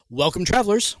Welcome,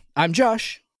 travelers. I'm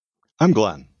Josh. I'm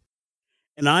Glenn.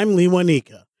 And I'm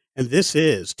Lewanika. And this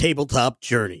is Tabletop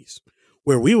Journeys,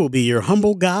 where we will be your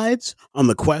humble guides on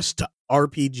the quest to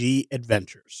RPG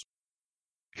adventures.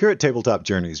 Here at Tabletop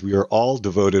Journeys, we are all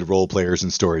devoted role players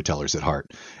and storytellers at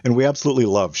heart, and we absolutely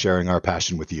love sharing our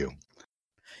passion with you.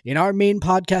 In our main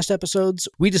podcast episodes,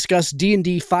 we discuss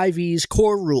D&D 5e's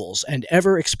core rules and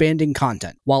ever-expanding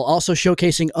content, while also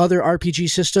showcasing other RPG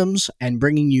systems and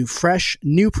bringing you fresh,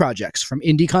 new projects from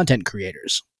indie content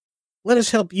creators. Let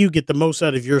us help you get the most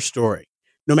out of your story,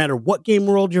 no matter what game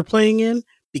world you're playing in,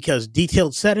 because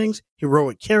detailed settings,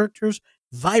 heroic characters,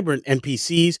 vibrant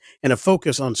NPCs, and a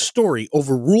focus on story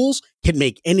over rules can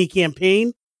make any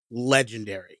campaign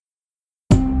legendary.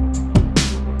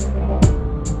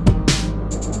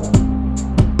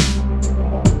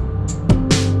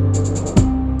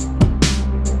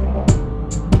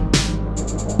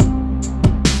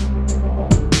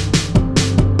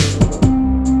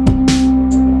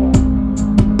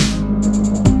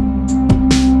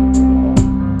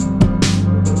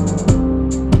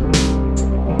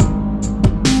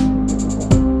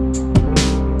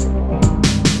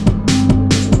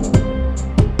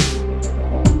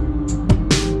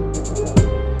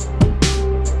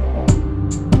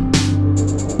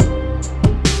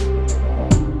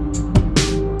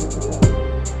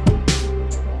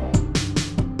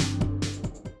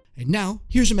 Now,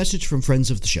 here's a message from friends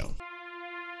of the show.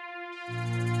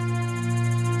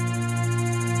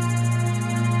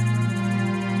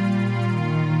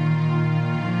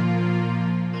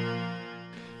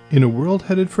 In a world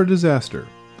headed for disaster,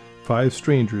 5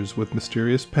 strangers with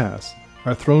mysterious pasts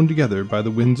are thrown together by the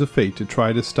winds of fate to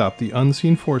try to stop the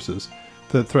unseen forces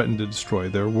that threaten to destroy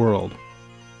their world.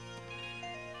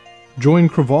 Join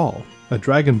Craval, a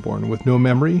dragonborn with no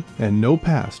memory and no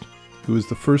past, who is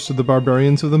the first of the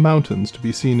barbarians of the mountains to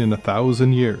be seen in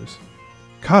 1,000 years.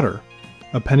 Cotter,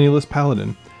 a penniless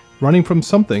paladin, running from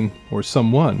something or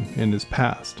someone in his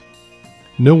past.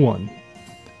 No one,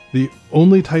 the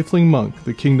only tiefling monk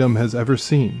the kingdom has ever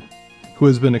seen, who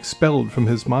has been expelled from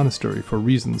his monastery for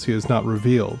reasons he has not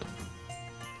revealed.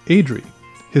 Adri,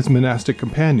 his monastic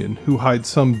companion, who hides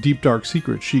some deep dark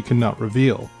secret she cannot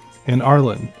reveal. And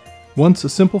Arlen, once a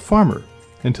simple farmer,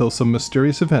 until some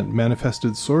mysterious event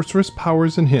manifested sorceress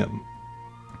powers in him.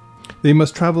 They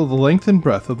must travel the length and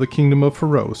breadth of the kingdom of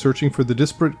Faroe, searching for the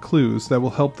disparate clues that will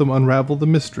help them unravel the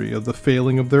mystery of the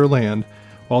failing of their land,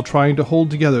 while trying to hold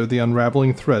together the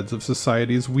unraveling threads of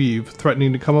society's weave,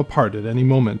 threatening to come apart at any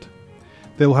moment.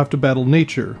 They will have to battle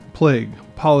nature, plague,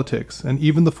 politics, and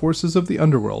even the forces of the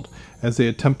underworld as they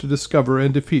attempt to discover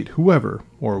and defeat whoever,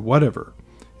 or whatever,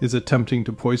 is attempting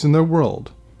to poison their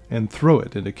world and throw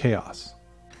it into chaos.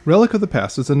 Relic of the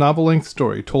Past is a novel-length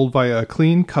story told via a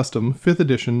clean, custom, 5th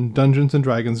edition Dungeons &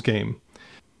 Dragons game.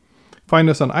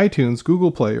 Find us on iTunes,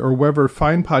 Google Play, or wherever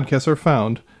fine podcasts are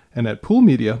found, and at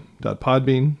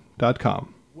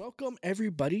poolmedia.podbean.com. Welcome,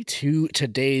 everybody, to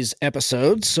today's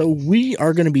episode. So we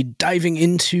are going to be diving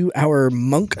into our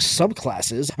monk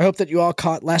subclasses. I hope that you all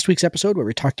caught last week's episode where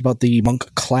we talked about the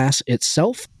monk class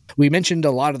itself. We mentioned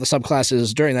a lot of the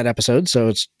subclasses during that episode, so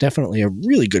it's definitely a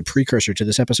really good precursor to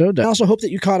this episode. I also hope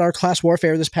that you caught our class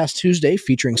warfare this past Tuesday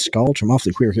featuring Scald from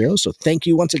Awfully Queer Heroes. So thank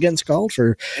you once again, Scald,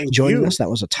 for joining us. That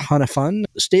was a ton of fun.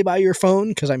 Stay by your phone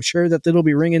because I'm sure that it'll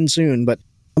be ringing soon. But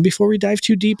before we dive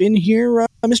too deep in here,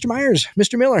 Mr. Myers,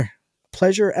 Mr. Miller,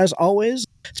 pleasure as always.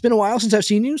 It's been a while since I've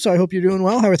seen you, so I hope you're doing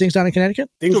well. How are things down in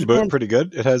Connecticut? Things are going pretty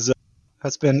good. It has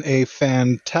been a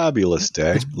fantabulous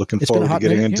day. Looking forward to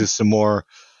getting into some more.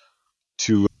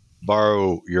 To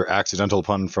borrow your accidental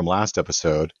pun from last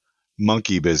episode,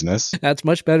 monkey business. That's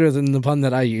much better than the pun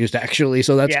that I used, actually.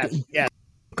 So that's good. Yeah.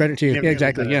 Credit to you. Yeah,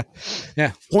 exactly.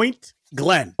 Yeah. Point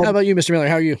Glenn. How about you, Mr. Miller?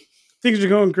 How are you? Things are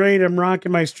going great. I'm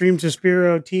rocking my Stream to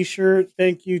Spiro t-shirt.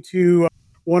 Thank you to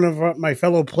one of my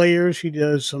fellow players. She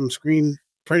does some screen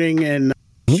printing and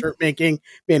shirt making.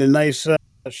 Made a nice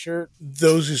shirt.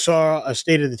 Those who saw a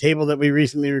State of the Table that we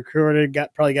recently recorded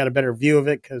probably got a better view of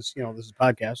it because, this is a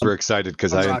podcast. We're excited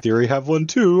because I, in theory, have one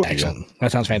too. Excellent.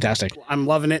 That sounds fantastic. I'm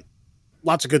loving it.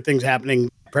 Lots of good things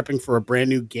happening. Prepping for a brand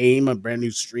new game, a brand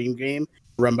new stream game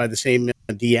run by the same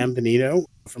DM, Benito,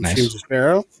 from Stream to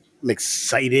Sparrow. I'm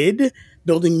excited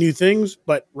building new things,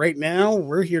 but right now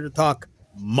we're here to talk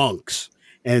monks,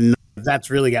 and that's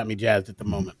really got me jazzed at the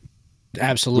moment.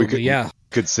 Absolutely, we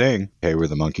could sing, "Hey, we're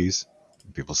the monkeys."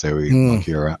 People say we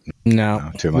monkey around.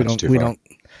 No, too much. Too far.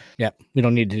 We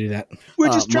don't need to do that. We're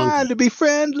just trying to be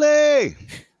friendly.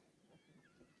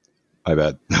 I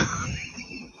bet.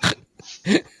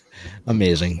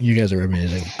 Amazing. You guys are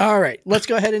amazing. All right, let's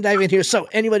go ahead and dive in here. So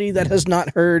anybody that has not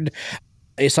heard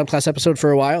a subclass episode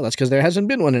for a while. That's because there hasn't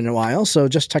been one in a while. So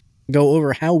just to go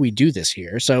over how we do this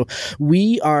here. So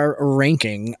we are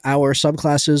ranking our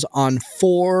subclasses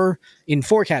in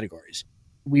four categories.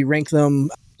 We rank them.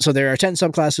 So there are 10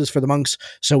 subclasses for the monks.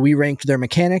 So we ranked their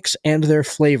mechanics and their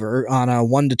flavor on a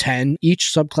 1 to 10.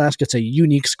 Each subclass gets a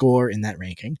unique score in that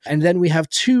ranking. And then we have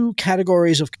two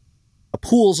categories of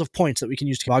pools of points that we can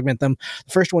use to augment them.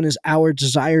 The first one is our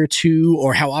desire to,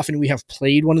 or how often we have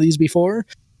played one of these before.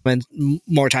 And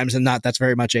more times than not, that's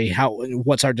very much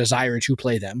what's our desire to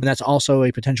play them. And that's also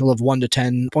a potential of 1 to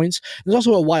 10 points. There's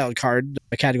also a wild card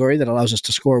category that allows us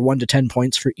to score 1 to 10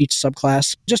 points for each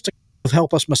subclass, just to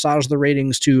help us massage the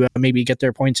ratings to maybe get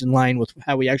their points in line with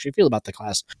how we actually feel about the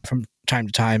class from time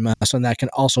to time. So that can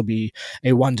also be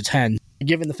a 1 to 10.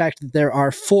 Given the fact that there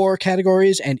are 4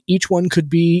 categories and each one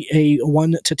could be a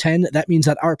 1 to 10, that means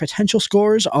that our potential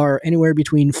scores are anywhere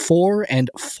between 4 and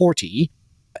 40.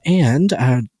 And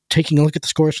taking a look at the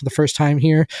scores for the first time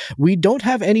here, we don't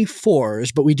have any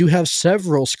 4s, but we do have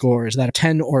several scores that are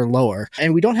 10 or lower.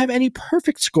 And we don't have any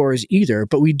perfect scores either,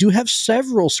 but we do have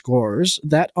several scores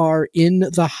that are in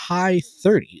the high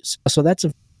 30s. So that's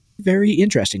very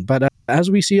interesting. But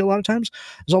as we see a lot of times,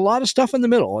 there's a lot of stuff in the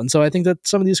middle. And so I think that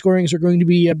some of these scorings are going to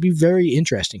be very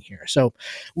interesting here. So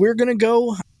we're going to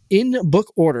go in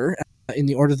book order, in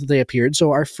the order that they appeared.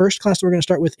 So our first class that we're going to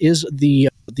start with is the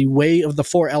Way of the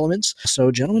Four Elements. So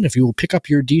gentlemen, if you will pick up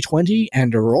your D20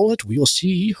 and roll it, we will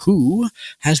see who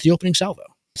has the opening salvo.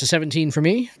 It's a 17 for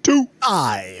me.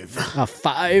 5. A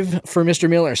 5 for Mr.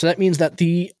 Miller. So that means that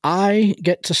I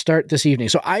get to start this evening.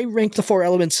 So I ranked the Four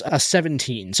Elements a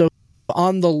 17. So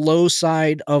on the low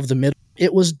side of the middle.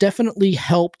 It was definitely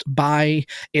helped by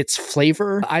its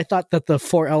flavor. I thought that the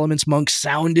Four Elements monk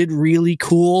sounded really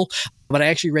cool, but I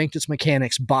actually ranked its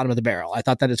mechanics bottom of the barrel. I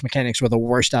thought that its mechanics were the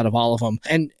worst out of all of them.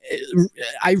 And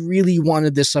I really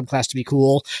wanted this subclass to be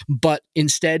cool, but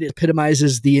instead it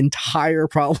epitomizes the entire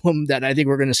problem that I think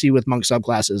we're going to see with monk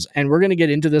subclasses. And we're going to get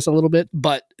into this a little bit,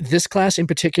 but this class in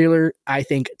particular, I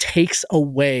think, takes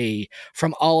away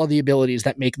from all of the abilities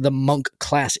that make the monk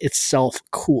class itself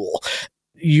cool.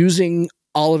 Using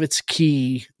all of its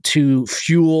ki to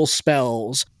fuel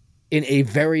spells in a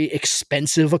very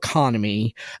expensive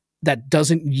economy that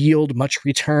doesn't yield much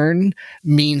return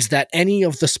means that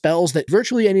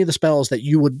virtually any of the spells that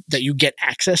you get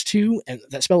access to, and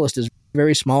that spell list is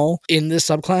very small in this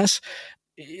subclass,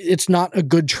 it's not a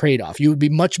good trade-off. You would be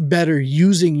much better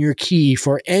using your ki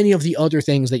for any of the other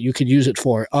things that you could use it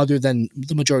for other than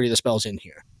the majority of the spells in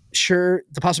here. Sure,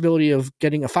 the possibility of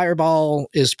getting a fireball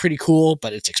is pretty cool,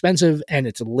 but it's expensive and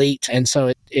it's late. And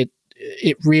so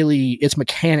its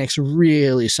mechanics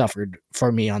really suffered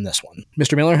for me on this one.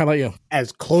 Mr. Miller, how about you?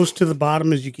 As close to the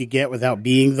bottom as you could get without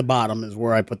being the bottom is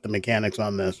where I put the mechanics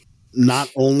on this. Not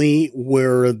only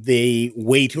were they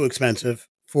way too expensive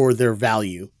for their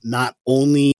value, not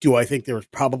only do I think there was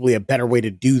probably a better way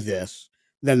to do this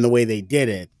than the way they did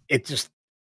it, it's just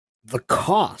the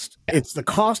cost. It's the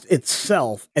cost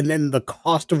itself and then the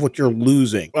cost of what you're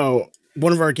losing. Oh,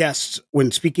 one of our guests, when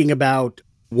speaking about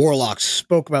warlocks,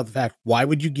 spoke about the fact, why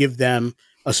would you give them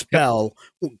a spell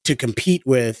to compete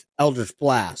with Eldritch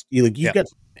Blast? You've got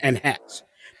and Hex.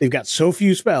 They've got so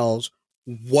few spells.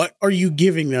 What are you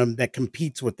giving them that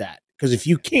competes with that? Because if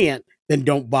you can't, then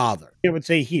don't bother. I would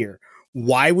say here,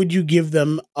 why would you give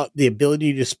them the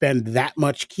ability to spend that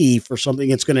much ki for something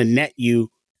that's going to net you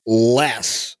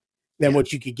less than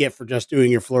what you could get for just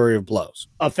doing your flurry of blows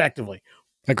effectively?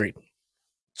 Agreed.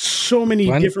 So many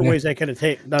different ways I could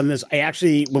have done this. I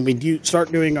actually, when we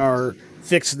start doing our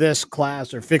fix this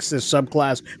class or fix this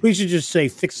subclass, we should just say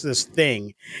fix this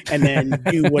thing and then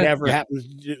do whatever happens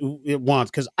it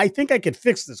wants. Because I think I could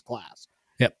fix this class.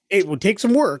 Yep. It would take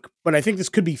some work, but I think this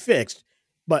could be fixed.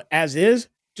 But as is,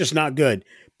 just not good.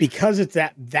 Because it's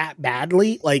that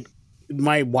badly, like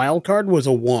my wild card was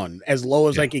a 1, as low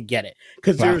as I could get it.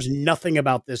 Because there's nothing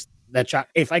about this that shot.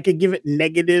 If I could give it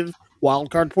negative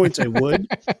wildcard points, I would,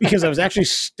 because I was actually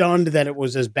stunned that it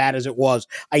was as bad as it was.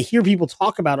 I hear people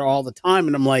talk about it all the time,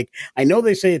 and I'm like, I know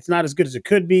they say it's not as good as it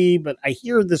could be, but I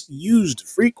hear this used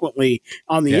frequently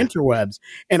on the interwebs,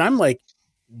 and I'm like,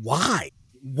 why?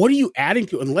 What are you adding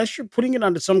to it? Unless you're putting it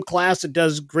onto some class that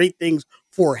does great things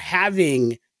for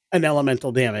having an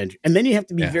elemental damage, and then you have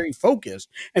to be very focused,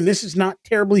 and this is not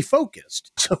terribly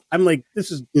focused. So I'm like, this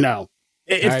is no.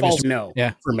 It falls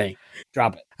for me.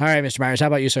 Drop it. All right, Mr. Myers, how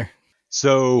about you, sir?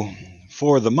 So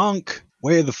for the monk,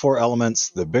 Way of the Four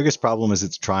Elements, the biggest problem is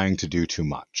it's trying to do too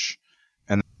much.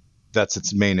 And that's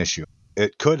its main issue.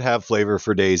 It could have flavor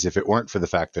for days if it weren't for the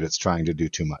fact that it's trying to do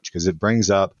too much, because it brings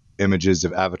up images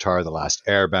of Avatar: The Last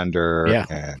Airbender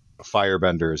and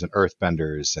firebenders and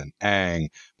earthbenders and Aang.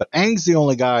 But Aang's the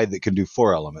only guy that can do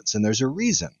 4 elements, and there's a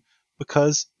reason.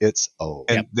 Because it's old.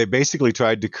 And they basically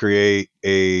tried to create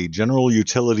a general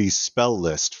utility spell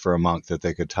list for a monk that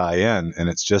they could tie in. And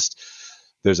it's just,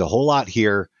 there's a whole lot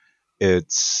here.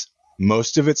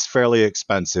 Most of it's fairly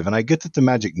expensive. And I get that the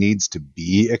magic needs to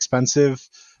be expensive,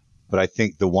 but I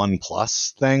think the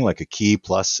 1+ thing, like a key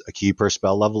plus a key per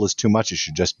spell level, is too much. It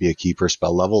should just be a key per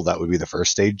spell level. That would be the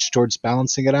first stage towards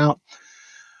balancing it out.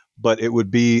 But they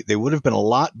would have been a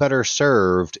lot better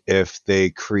served if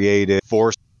they created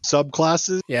 4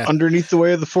 subclasses underneath the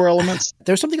Way of the 4 Elements.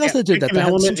 There's something else that did that. They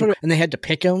had some sort of, and they had to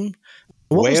pick them.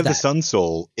 Way of the Sun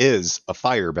Soul is a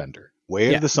firebender.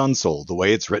 Way of the Sun Soul, the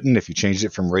way it's written, if you changed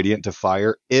it from radiant to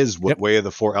fire, is what Way of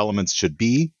the 4 Elements should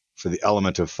be for the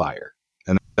element of fire.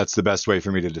 And that's the best way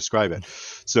for me to describe it.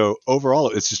 So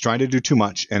overall, it's just trying to do too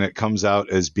much, and it comes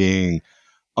out as being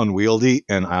unwieldy,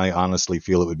 and I honestly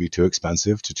feel it would be too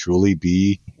expensive to truly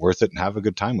be worth it and have a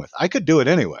good time with. I could do it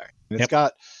anyway. And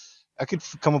I could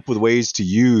come up with ways to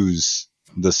use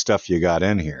the stuff you got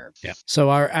in here. Yeah.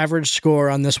 So our average score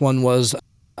on this one was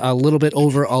a little bit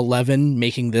over 11,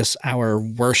 making this our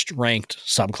worst ranked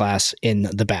subclass in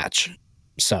the batch.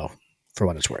 So, for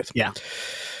what it's worth. Yeah.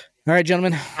 All right,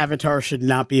 gentlemen. Avatar should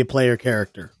not be a player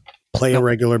character. Play a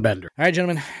regular bender. All right,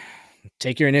 gentlemen.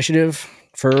 Take your initiative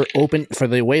for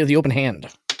the Way of the Open Hand.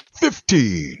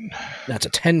 15. That's a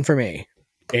 10 for me.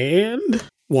 And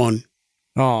 1.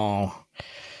 Oh.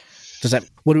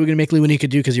 What are we going to make Lewinika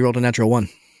do because he rolled a natural 1?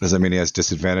 Does that mean he has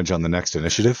disadvantage on the next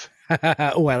initiative?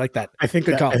 Oh, I like that. I think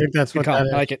that's what that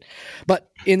is. I like it. But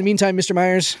in the meantime, Mr.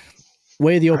 Myers,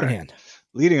 Way of the Open Hand.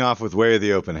 Leading off with Way of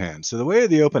the Open Hand. So the Way of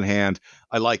the Open Hand,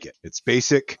 I like it. It's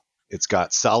basic. It's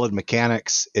got solid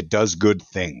mechanics. It does good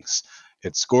things.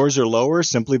 Its scores are lower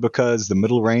simply because the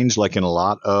middle range, like in a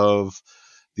lot of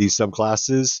these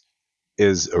subclasses,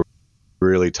 is a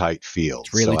really tight field.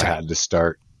 I had to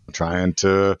start trying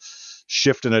to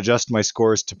shift and adjust my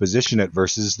scores to position it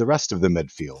versus the rest of the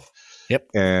midfield. Yep.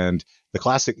 And the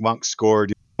classic monk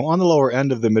scored on the lower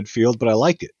end of the midfield, but I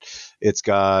like it. It's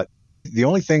got the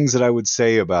only things that I would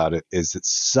say about it is that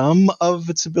some of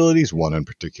its abilities, one in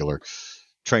particular,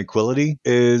 Tranquility,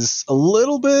 is a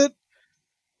little bit,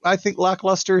 I think,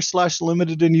 lackluster /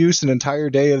 limited in use. An entire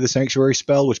day of the Sanctuary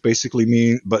spell, which basically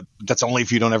means, but that's only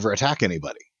if you don't ever attack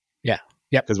anybody. Yeah.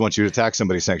 Yep. Because once you attack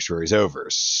somebody, Sanctuary's over.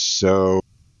 So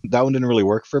that one didn't really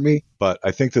work for me. But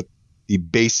I think that the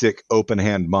basic open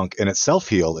hand monk in its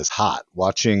self-heal is hot.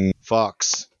 Watching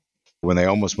Fox, when they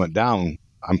almost went down,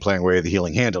 I'm playing Way of the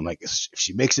Healing Hand. I'm like, if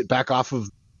she makes it back off of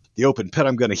the open pit,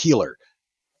 I'm going to heal her.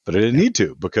 But I didn't need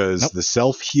to, because the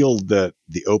self-heal that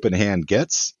the open hand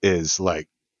gets is like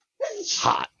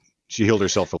hot. She healed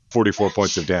herself for 44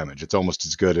 points of damage. It's almost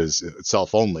as good as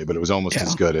itself only, but it was almost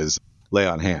as good as Lay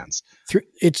on Hands.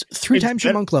 It's 3 times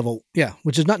your monk level. Yeah,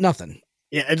 which is not nothing.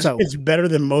 Yeah, it's better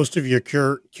than most of your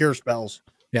cure spells.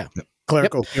 Yeah.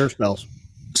 Clerical cure spells.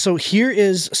 So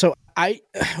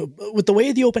with the Way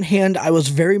of the Open Hand, I was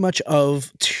very much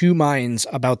of 2 minds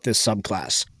about this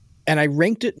subclass. And I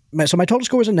ranked it, so my total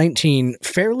score was a 19,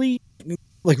 fairly,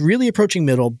 like really approaching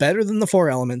middle, better than the 4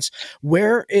 elements.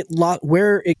 Where it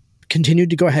continued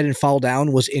to go ahead and fall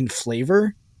down was in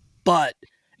flavor, but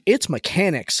its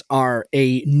mechanics are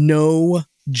a no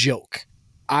joke.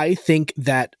 I think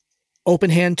that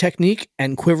Open Hand Technique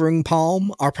and Quivering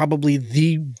Palm are probably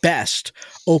the best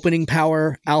opening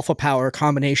power, alpha power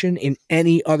combination in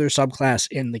any other subclass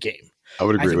in the game. I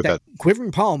would agree with that.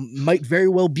 Quivering Palm might very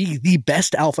well be the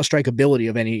best alpha strike ability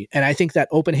of any, and I think that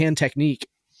Open Hand Technique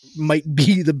might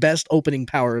be the best opening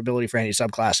power ability for any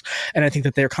subclass. And I think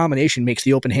that their combination makes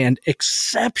the Open Hand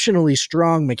exceptionally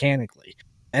strong mechanically.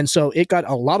 And so it got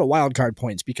a lot of wildcard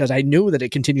points because I knew that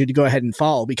it continued to go ahead and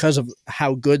fall because of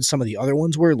how good some of the other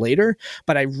ones were later.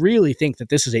 But I really think that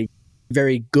this is a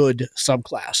very good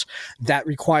subclass that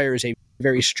requires a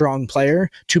very strong player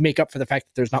to make up for the fact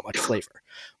that there's not much flavor.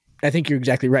 I think you're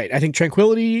exactly right. I think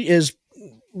Tranquility is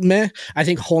meh. I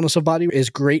think Wholeness of Body is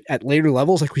great at later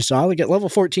levels, like we saw. Like at level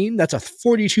 14, that's a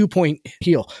 42-point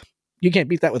heal. You can't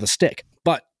beat that with a stick.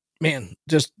 But, man,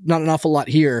 just not an awful lot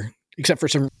here, except for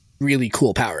some really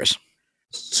cool powers.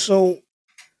 So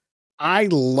I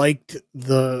liked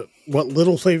what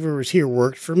little flavor was here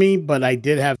worked for me, but I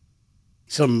did have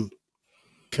some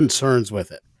concerns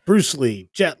with it. Bruce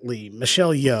Lee, Jet Li,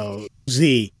 Michelle Yeoh,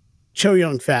 Z, Cho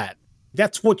Yun-fat.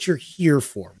 That's what you're here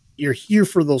for. You're here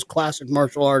for those classic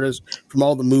martial artists from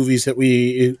all the movies that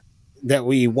we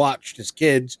watched as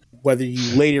kids. whether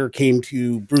you later came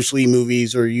to Bruce Lee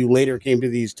movies or you later came to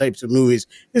these types of movies,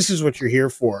 this is what you're here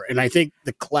for. And I think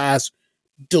the class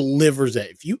delivers it.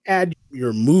 If you add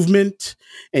your movement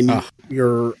and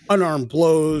your unarmed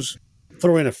blows,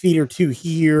 throw in a feat or two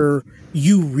here,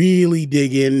 you really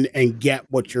dig in and get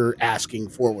what you're asking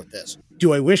for with this.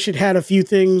 Do I wish it had a few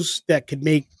things that could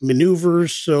make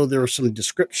maneuvers so there was some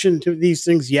description to these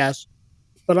things? Yes.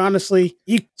 But honestly,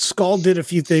 Skull did a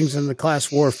few things in the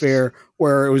class warfare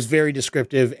where it was very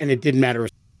descriptive and it didn't matter.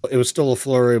 It was still a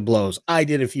flurry of blows. I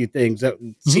did a few things that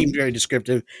seemed very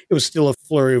descriptive. It was still a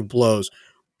flurry of blows.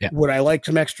 Yeah. Would I like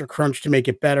some extra crunch to make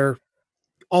it better?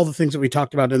 All the things that we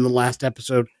talked about in the last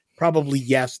episode, probably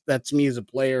yes. That's me as a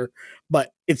player.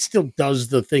 But it still does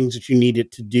the things that you need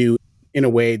it to do in a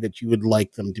way that you would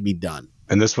like them to be done.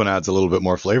 And this one adds a little bit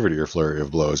more flavor to your flurry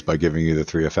of blows by giving you the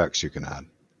 3 effects you can add.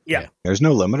 Yeah. There's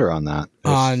no limiter on that.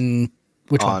 On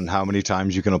which one? On how many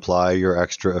times you can apply your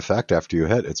extra effect after you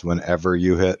hit. It's whenever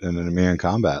you hit an enemy in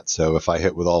combat. So if I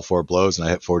hit with all 4 blows and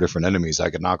I hit 4 different enemies, I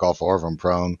could knock all 4 of them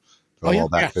prone, throw them all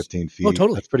back 15 feet. Oh,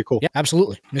 totally. That's pretty cool. Yeah,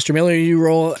 absolutely. Mr. Miller, you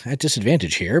roll at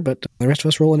disadvantage here, but the rest of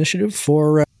us roll initiative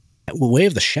for Way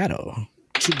of the Shadow.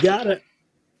 You got it.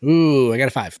 Ooh, I got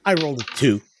a 5. I rolled a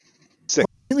 2. 6.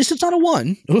 At least it's not a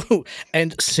 1. Ooh,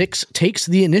 and 6 takes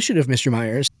the initiative, Mr.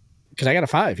 Myers. Because I got a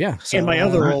 5, yeah. So, and my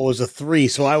other roll was a 3,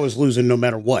 so I was losing no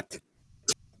matter what.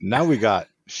 Now we got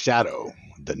Shadow,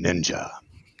 the ninja.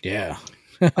 Yeah.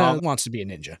 It wants to be a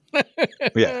ninja.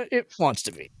 Yeah. It wants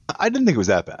to be. I didn't think it was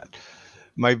that bad.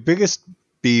 My biggest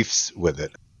beefs with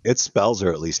it, its spells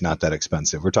are at least not that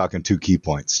expensive. We're talking 2 key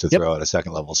points to throw out a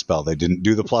second level spell. They didn't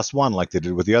do the +1 like they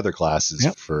did with the other classes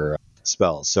for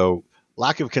spells. So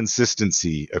lack of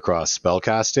consistency across spell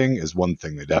casting is one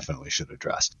thing they definitely should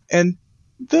address. And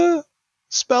the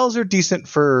spells are decent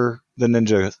for the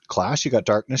ninja class. You got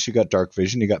darkness, you got dark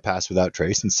vision, you got pass without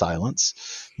trace and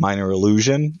silence, minor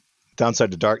illusion.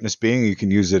 Downside to darkness being you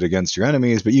can use it against your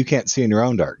enemies, but you can't see in your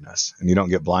own darkness, and you don't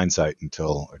get blind sight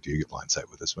until, or do you get blind sight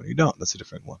with this one? You don't. That's a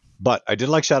different one. But I did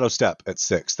like Shadow Step at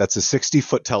 6. That's a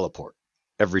 60-foot teleport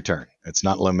every turn. It's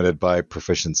not limited by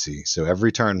proficiency. So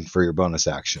every turn for your bonus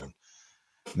action.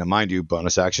 Now, mind you,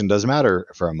 bonus action does matter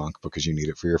for a monk because you need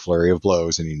it for your flurry of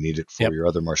blows and you need it for your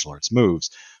other martial arts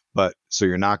moves. But so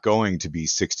you're not going to be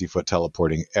 60-foot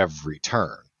teleporting every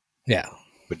turn. Yeah.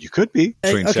 But you could be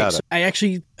between Shadow. So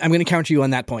I'm going to counter you on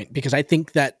that point because I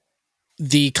think that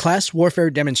the class warfare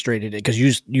demonstrated it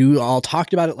because you all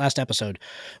talked about it last episode.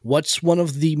 What's one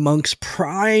of the monks'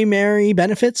 primary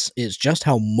benefits is just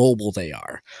how mobile they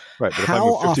are. Right. But if I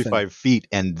move 55 feet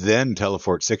and then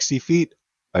teleport 60 feet,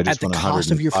 I just at the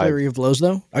cost of your flurry of blows,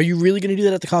 though? Are you really going to do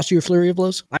that at the cost of your flurry of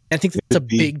blows? I think that's a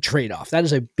big trade-off. That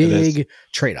is a big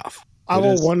trade-off. I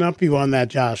will one-up you on that,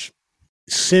 Josh.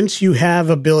 Since you have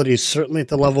abilities, certainly at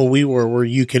the level we were, where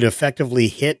you could effectively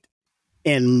hit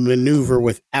and maneuver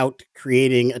without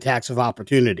creating attacks of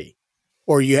opportunity,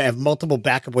 or you have multiple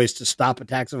backup ways to stop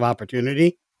attacks of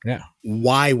opportunity,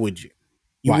 why would you?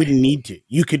 You wouldn't need to.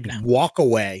 You could walk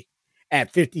away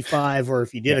at 55, or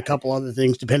if you did a couple other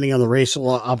things, depending on the race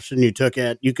option you took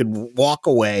at, you could walk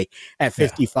away at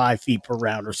 55 feet per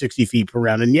round or 60 feet per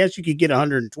round. And yes, you could get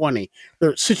 120.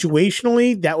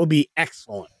 Situationally, that would be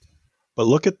excellent. But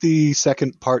look at the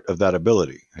second part of that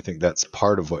ability. I think that's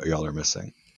part of what y'all are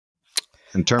missing.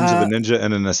 In terms of a ninja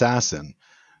and an assassin,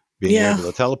 being able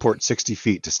to teleport 60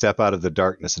 feet to step out of the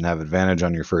darkness and have advantage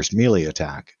on your first melee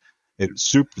attack,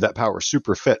 that power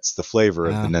super fits the flavor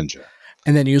of the ninja.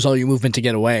 And then use all your movement to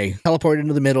get away. Teleport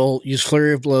into the middle, use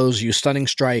flurry of blows, use stunning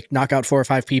strike, knock out 4 or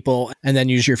 5 people, and then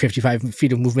use your 55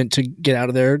 feet of movement to get out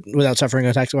of there without suffering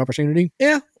attacks of opportunity.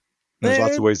 Yeah. There's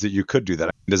lots of ways that you could do that.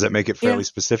 Does that make it fairly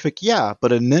specific? Yeah,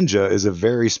 but a ninja is a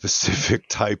very specific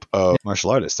type of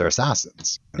martial artist. They're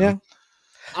assassins. Yeah.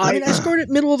 I mean, I scored it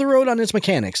middle of the road on its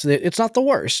mechanics. It's not the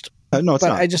worst. No, it's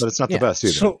not. But it's not the best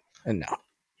either. So, no.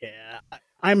 Yeah.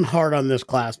 I'm hard on this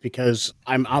class because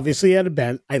I'm obviously at a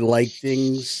bent. I like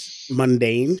things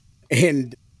mundane.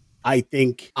 And I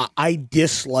think I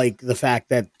dislike the fact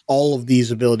that all of these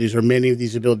abilities or many of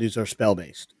these abilities are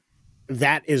spell-based.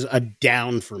 That is a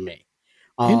down for me.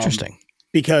 Interesting.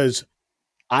 Because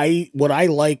what I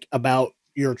like about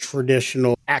your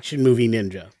traditional action movie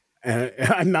ninja,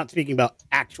 I'm not speaking about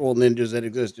actual ninjas that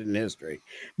existed in history,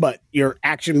 but your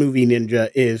action movie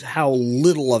ninja is how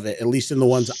little of it, at least in the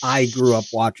ones I grew up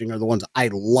watching or the ones I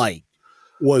liked,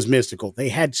 was mystical. They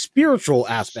had spiritual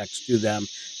aspects to them,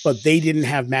 but they didn't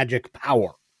have magic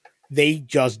power. They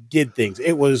just did things.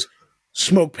 It was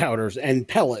smoke powders and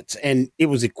pellets, and it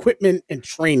was equipment and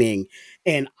training,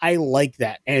 and I like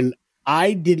that. And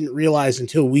I didn't realize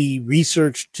until we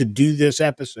researched to do this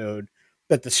episode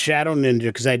that the Shadow Ninja,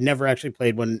 because I'd never actually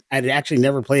played one. I'd actually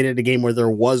never played at a game where there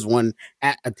was one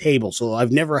at a table. So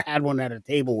I've never had one at a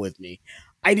table with me.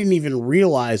 I didn't even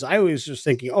realize. I was just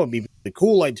thinking, oh, it'd be really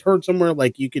cool. I'd heard somewhere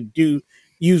like you could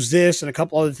use this and a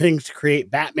couple other things to create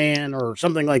Batman or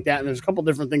something like that. And there's a couple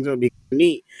different things that would be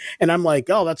neat. And I'm like,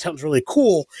 oh, that sounds really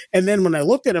cool. And then when I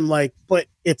looked at it, I'm like, but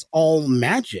it's all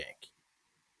magic.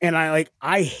 And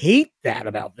I hate that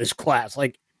about this class.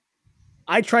 Like,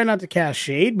 I try not to cast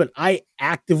shade, but I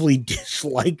actively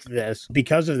dislike this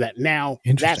because of that. Now,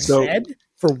 that said,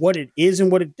 for what it is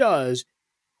and what it does,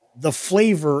 the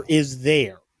flavor is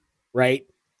there, right?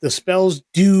 The spells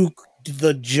do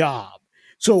the job.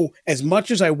 So as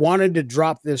much as I wanted to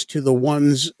drop this to the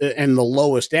ones and the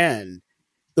lowest end,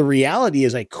 the reality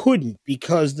is I couldn't,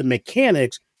 because the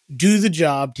mechanics do the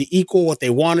job to equal what they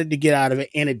wanted to get out of it,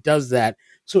 and it does that.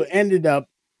 So it ended up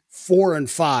 4 and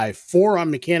 5. 4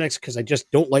 on mechanics because I just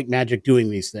don't like Magic doing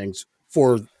these things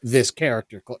for this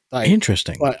character type.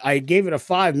 Interesting. But I gave it a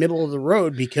 5, middle of the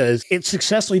road, because it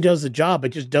successfully does the job. It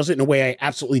just does it in a way I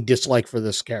absolutely dislike for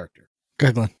this character.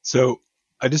 Good one. So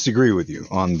I disagree with you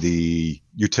on the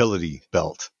utility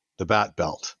belt, the bat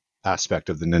belt aspect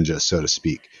of the ninja, so to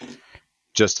speak.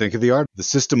 Just think of the art. The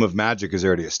system of magic is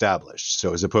already established.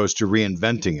 So as opposed to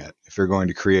reinventing it, if you're going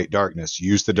to create darkness,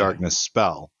 use the darkness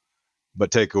spell,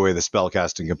 but take away the spell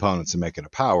casting components and make it a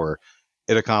power,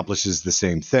 it accomplishes the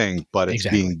same thing, but it's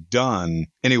being done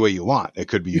any way you want. It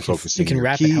could be you focusing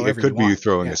your key. It could be you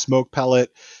throwing a smoke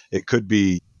pellet. It could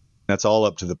be, that's all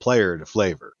up to the player to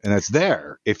flavor. And it's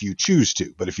there if you choose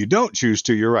to. But if you don't choose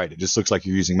to, you're right. It just looks like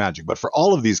you're using magic. But for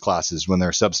all of these classes, when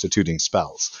they're substituting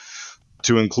spells,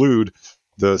 to include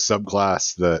the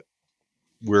subclass that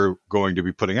we're going to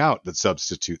be putting out that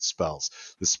substitutes spells.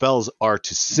 The spells are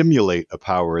to simulate a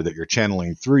power that you're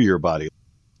channeling through your body.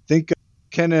 Think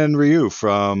Ken and Ryu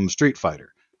from Street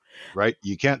Fighter, right?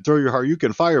 You can't throw your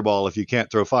Haryuken fireball if you can't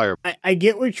throw fire. I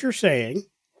get what you're saying.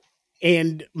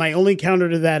 And my only counter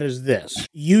to that is this.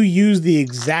 You use the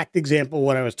exact example of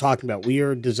what I was talking about. We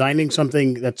are designing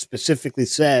something that specifically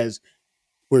says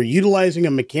we're utilizing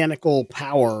a mechanical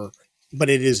power, but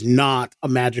it is not a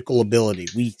magical ability.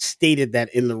 We stated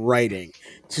that in the writing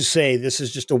to say this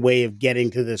is just a way of getting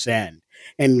to this end.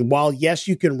 And while, yes,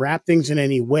 you can wrap things in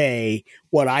any way,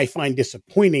 what I find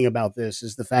disappointing about this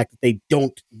is the fact that they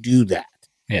don't do that.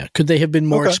 Yeah. Could they have been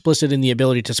more explicit in the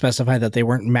ability to specify that they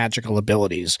weren't magical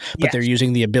abilities, but they're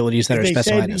using the abilities that are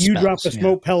specified as spells? You drop a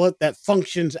smoke pellet that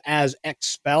functions as X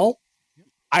spell,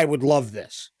 I would love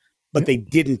this. But they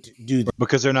didn't do that.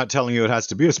 Because they're not telling you it has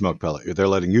to be a smoke pellet. They're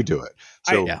letting you do it.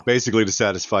 So basically to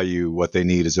satisfy you, what they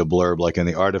need is a blurb like in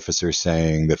the Artificer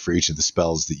saying that for each of the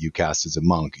spells that you cast as a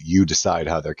monk, you decide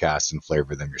how they're cast and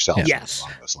flavor them yourself. Yes,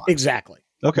 exactly.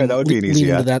 Okay, that would be an easy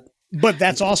add. That. But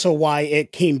that's also why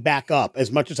it came back up.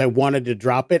 As much as I wanted to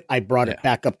drop it, I brought it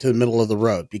back up to the middle of the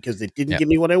road because it didn't give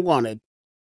me what I wanted.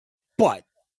 But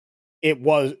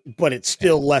it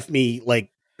still left me like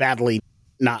badly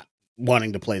not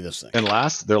wanting to play this thing. And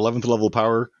last, their 11th level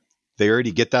power, they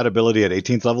already get that ability at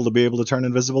 18th level to be able to turn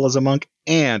invisible as a monk,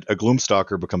 and a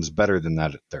Gloomstalker becomes better than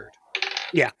that at 3rd.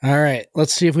 Yeah. All right,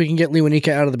 let's see if we can get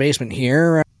Lewanika out of the basement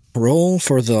here. Roll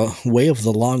for the Way of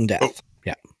the Long Death. Oh.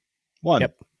 Yeah. 1.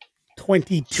 Yep.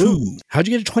 22. How'd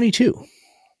you get a 22?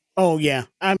 Oh yeah,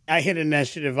 I hit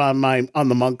initiative on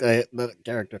the monk the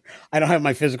character. I don't have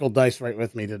my physical dice right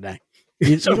with me today,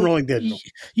 so I'm rolling digital.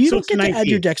 You don't get to add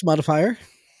your dex modifier.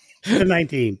 To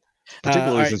 19.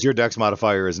 Particularly since your dex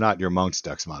modifier is not your monk's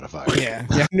dex modifier. Yeah.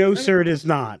 No, sir, it is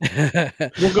not.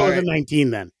 We'll go with a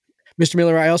 19 then. Mr.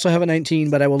 Miller, I also have a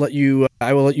 19, but I will let you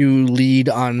lead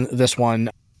on this one.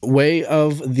 Way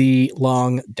of the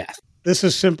Long Death. This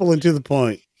is simple and to the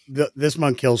point. This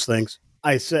monk kills things.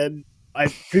 I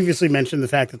previously mentioned the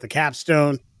fact that the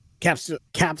capstones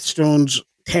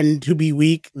tend to be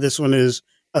weak. This one is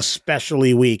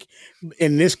especially weak.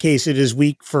 In this case, it is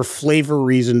weak for flavor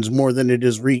reasons more than it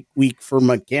is weak for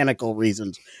mechanical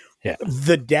reasons. Yeah.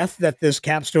 The death that this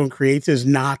capstone creates is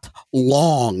not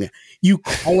long. You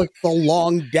call it the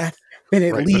long death, and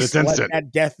at least let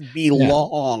that death be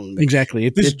long. Exactly.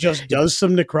 This just does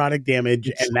some necrotic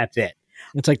damage, and that's it.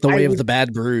 It's like the way of the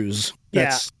bad bruise.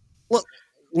 Look,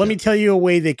 let me tell you a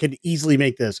way they could easily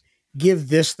make this. Give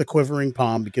this the Quivering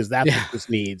Palm because that's what this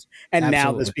needs. And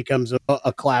now this becomes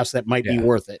a class that might be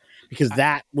worth it because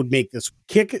that would make this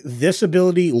kick this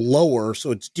ability lower.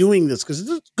 So it's doing this because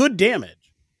it's good damage.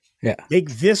 Yeah.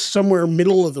 Make this somewhere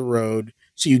middle of the road.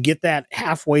 So you get that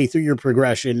halfway through your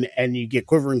progression and you get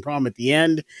Quivering Palm at the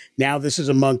end. Now this is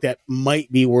a monk that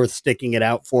might be worth sticking it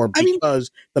out for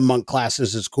because the monk class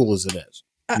is as cool as it is.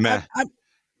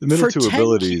 The middle two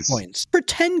abilities. For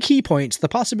 10 key points, the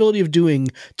possibility of doing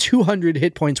 200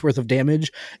 hit points worth of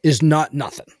damage is not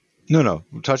nothing. No.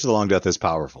 Touch of the Long Death is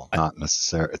powerful. Not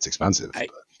necessarily. It's expensive.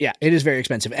 Yeah, it is very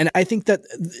expensive. And I think that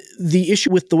the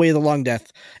issue with the Way of the Long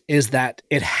Death is that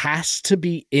it has to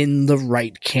be in the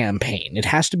right campaign. It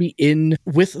has to be in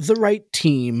with the right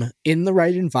team, in the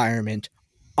right environment,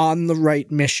 on the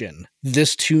right mission.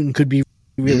 This tune could be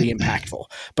really impactful.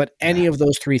 But any of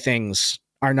those three things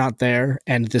are not there,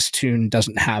 and this tune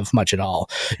doesn't have much at all.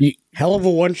 Hell of a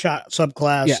one-shot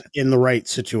subclass in the right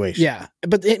situation. Yeah,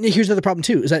 but here's the other problem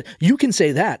too, is that you can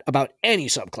say that about any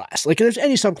subclass. Like there's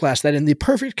any subclass that in the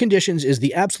perfect conditions is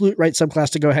the absolute right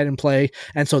subclass to go ahead and play,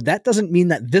 and so that doesn't mean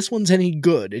that this one's any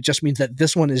good. It just means that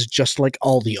this one is just like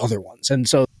all the other ones. And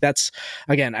so that's,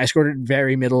 again, I scored it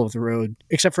very middle of the road,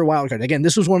 except for Wildcard. Again,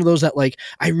 this was one of those that like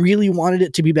I really wanted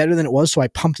it to be better than it was, so I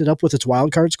pumped it up with its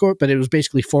Wildcard score, but it was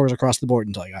basically 4s across the board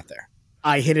until I got there.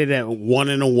 I hit it at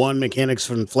 1-1 mechanics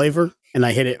and flavor, and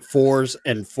I hit it 4s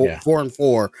and 4 and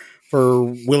 4 for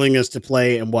willingness to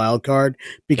play and wild card.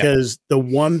 Because the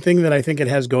one thing that I think it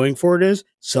has going for it is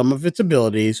some of its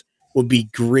abilities would be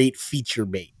great feature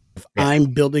bait. If I'm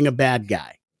building a bad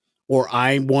guy, or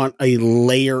I want a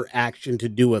layer action to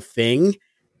do a thing,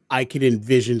 I could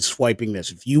envision swiping this.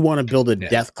 If you want to build a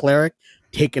death cleric,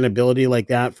 take an ability like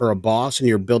that for a boss, and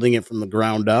you're building it from the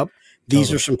ground up.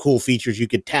 These are some cool features you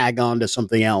could tag on to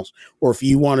something else. Or if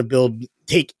you want to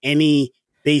take any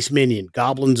base minion,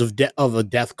 goblins of a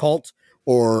death cult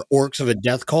or orcs of a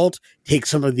death cult, take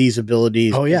some of these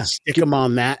abilities, stick them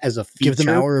on that as a feature. Give them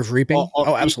Hour of Reaping.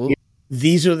 Absolutely.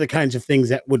 These are the kinds of things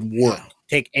that would work.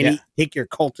 Take your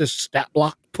cultist stat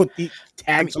block,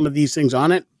 tag some of these things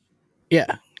on it.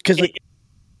 Yeah, because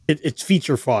it's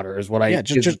feature fodder is what I.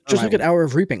 Just look at Hour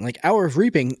of Reaping. Like Hour of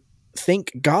Reaping.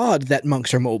 Thank God that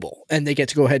monks are mobile and they get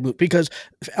to go ahead and move, because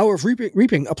Hour of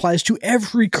Reaping applies to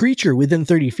every creature within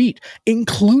 30 feet,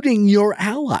 including your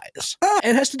allies.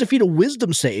 It has to defeat a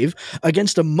wisdom save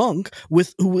against a monk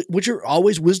which are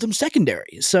always wisdom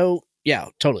secondary. So yeah,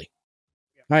 totally.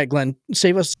 All right, Glenn,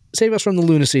 save us from the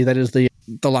lunacy that is the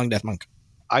Long Death Monk.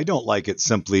 I don't like it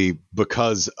simply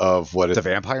because of what it's a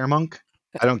vampire monk.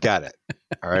 I don't get it.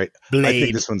 All right. Blade. I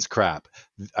think this one's crap.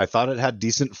 I thought it had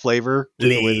decent flavor with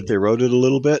the way that they wrote it a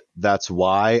little bit. That's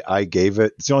why I gave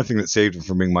it. It's the only thing that saved it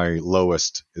from being my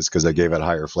lowest is because I gave it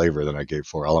higher flavor than I gave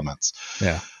 4 elements.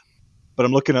 Yeah. But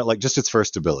I'm looking at like just its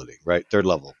first ability, right? 3rd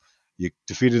level. You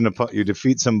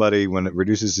defeat somebody when it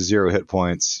reduces to 0 hit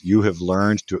points. You have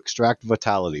learned to extract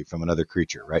vitality from another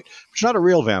creature, right? But you're not a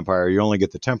real vampire. You only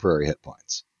get the temporary hit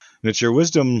points. And it's your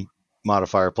wisdom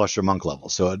modifier plus your monk level,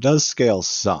 so it does scale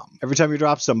some. Every time you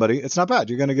drop somebody, it's not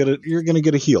bad. You're gonna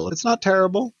get a heal. It's not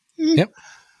terrible. Yep.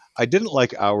 I didn't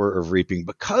like Hour of Reaping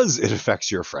because it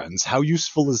affects your friends. How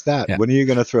useful is that? When are you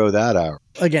gonna throw that out?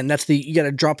 Again, you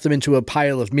gotta drop them into a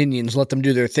pile of minions, let them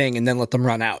do their thing, and then let them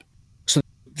run out. So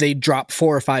they drop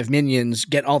 4 or 5 minions,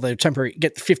 get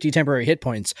 50 temporary hit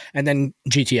points, and then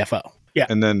GTFO. Yeah.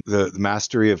 And then the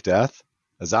Mastery of Death,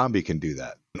 a zombie can do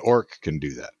that. An orc can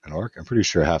do that. An orc? I'm pretty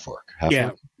sure half orc.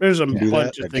 There's a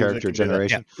bunch of things character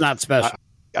generation. Not special.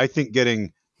 I think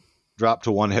getting dropped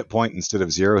to 1 hit point instead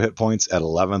of 0 hit points at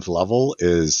 11th level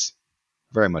is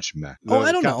very much meh.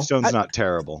 I don't know. Capstone's not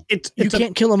terrible. You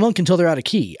can't kill a monk until they're out of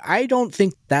key. I don't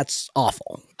think that's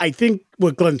awful. I think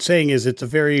what Glenn's saying is it's a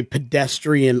very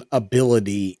pedestrian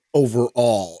ability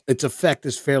overall. Its effect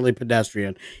is fairly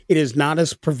pedestrian. It is not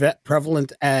as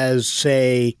prevalent as,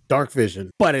 say, Dark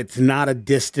Vision, but it's not a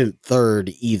distant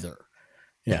third either.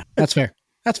 Yeah, that's fair.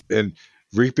 And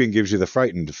Reaping gives you the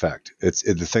frightened effect. It's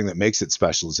the thing that makes it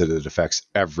special is that it affects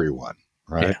everyone,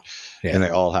 right? Yeah. And they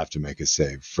all have to make a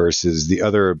save versus the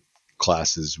other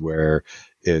classes where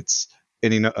it's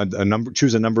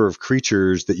choose a number of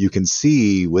creatures that you can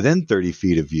see within 30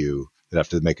 feet of you that have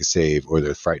to make a save or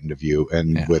they're frightened of you.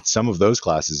 And with some of those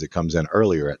classes, it comes in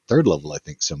earlier at 3rd level. I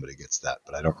think somebody gets that,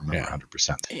 but I don't remember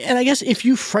 100%. And I guess if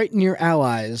you frighten your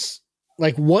allies,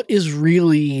 like what is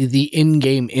really the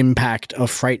in-game impact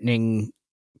of frightening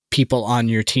people on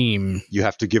your team? You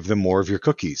have to give them more of your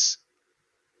cookies.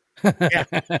 Yeah,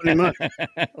 pretty much.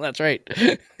 That's right.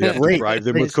 You have to bribe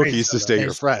them with cookies to stay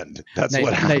your friend. That's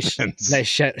what happens. Nice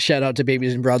shout out to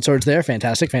Babies and Broadswords there.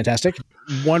 Fantastic.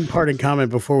 One parting comment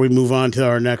before we move on to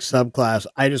our next subclass.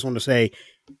 I just want to say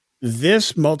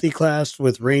this multi-class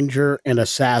with Ranger and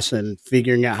Assassin,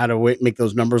 figuring out how to make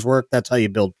those numbers work, that's how you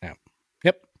build.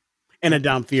 Yep. And a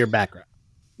Dhampir background.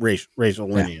 racial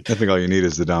lineage. I think all you need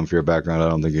is the Dhampir background. I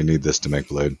don't think you need this to make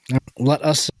Blade. Let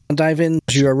us dive in.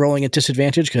 You are rolling at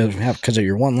disadvantage because of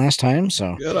your one last time.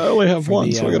 So yeah, I only have one.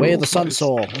 The Way of the Sun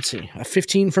Soul. Let's see, a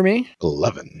 15 for me.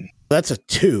 11. That's a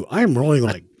 2. I'm rolling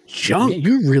like junk.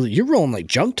 You're rolling like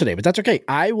junk today, but that's okay.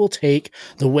 I will take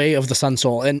the Way of the Sun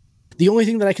Soul. And the only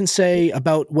thing that I can say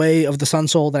about Way of the Sun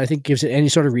Soul that I think gives it any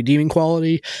sort of redeeming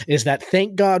quality is that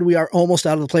thank God we are almost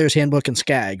out of the Player's Handbook and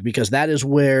Skag, because that is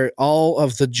where all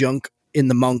of the junk in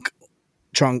the monk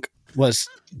trunk was.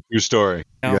 Your story.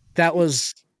 That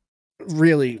was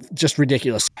really just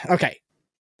ridiculous. Okay.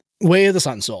 Way of the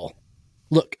Sun Soul.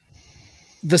 Look,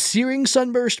 the Searing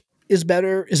Sunburst is a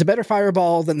better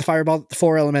fireball than the fireball that the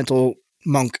 4 elemental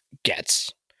monk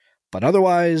gets. But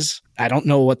otherwise, I don't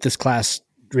know what this class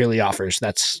really offers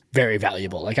that's very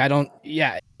valuable.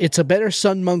 It's a better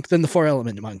sun monk than the 4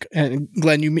 element monk. And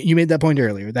Glenn, you made that point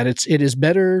earlier that it is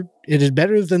better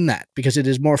than that, because it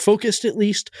is more focused at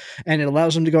least, and it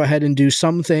allows them to go ahead and do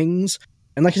some things.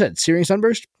 And like I said, Searing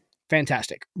Sunburst,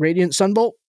 fantastic. Radiant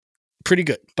Sunbolt, pretty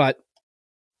good. But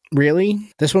really,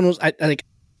 this one was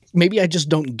maybe I just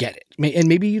don't get it. And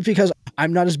maybe because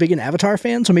I'm not as big an Avatar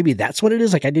fan, so maybe that's what it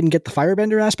is. Like, I didn't get the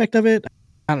firebender aspect of it.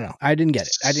 I don't know. I didn't get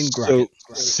it. I didn't grab it.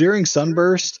 Searing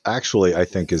Sunburst, actually, I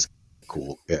think is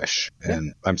cool-ish.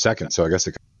 And I'm second, so I guess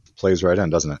it plays right in,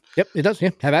 doesn't it? Yep, it does. Yeah,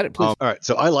 have at it, please. All right,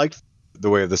 so I liked the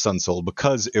Way of the Sun Soul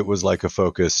because it was like a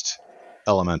focused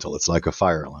elemental. It's like a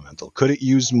fire elemental. Could it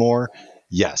use more?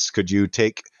 Yes. Could you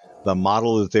take the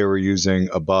model that they were using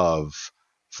above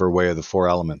for Way of the 4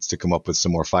 Elements to come up with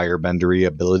some more firebendery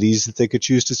abilities that they could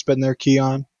choose to spend their key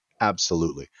on?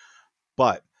 Absolutely.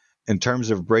 But in terms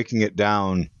of breaking it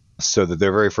down so that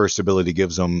their very first ability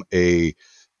gives them a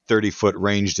 30-foot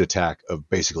ranged attack of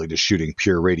basically just shooting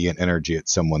pure radiant energy at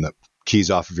someone that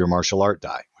keys off of your martial art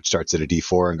die, which starts at a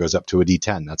D4 and goes up to a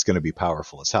D10. That's going to be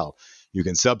powerful as hell. You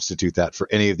can substitute that for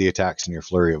any of the attacks in your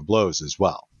flurry of blows as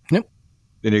well. Yep.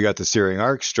 Then you got the Searing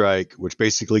Arc Strike, which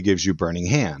basically gives you Burning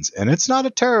Hands. And it's not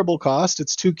a terrible cost.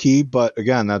 It's 2 key, but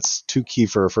again, that's 2 key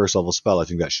for a first level spell. I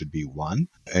think that should be 1.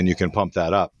 And you can pump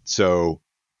that up. So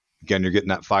again, you're getting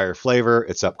that fire flavor.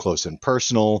 It's up close and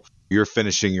personal. You're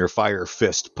finishing your fire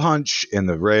fist punch, and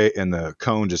the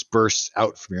cone just bursts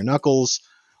out from your knuckles.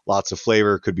 Lots of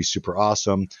flavor. Could be super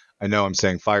awesome. I know I'm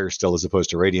saying fire still as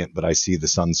opposed to radiant, but I see the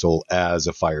Sun Soul as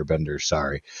a firebender.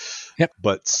 Sorry. Yep.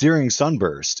 But Searing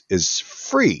Sunburst is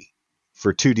free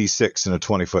for 2d6 in a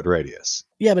 20-foot radius.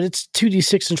 Yeah, but it's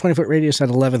 2d6 in 20-foot radius at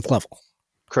 11th level.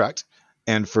 Correct.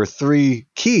 And for 3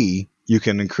 key, you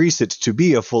can increase it to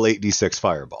be a full 8d6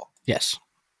 fireball. Yes.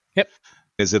 Yep.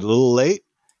 Is it a little late?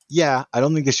 Yeah, I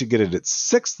don't think they should get it at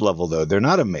 6th level, though. They're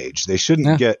not a mage. They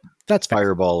shouldn't get that's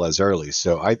fireball as early.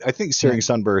 So I think Searing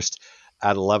Sunburst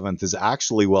at 11th is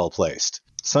actually well placed.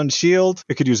 Sun Shield,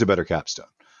 it could use a better capstone,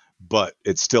 but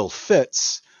it still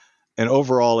fits. And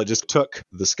overall, it just took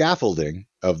the scaffolding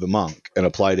of the monk and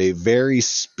applied a very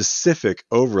specific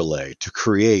overlay to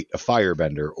create a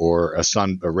firebender or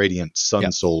a radiant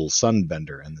sun soul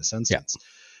sunbender in this instance. Yep.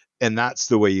 And that's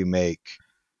the way you make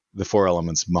the 4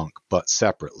 elements monk, but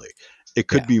separately. It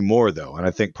could be more, though. And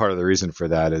I think part of the reason for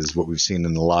that is what we've seen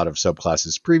in a lot of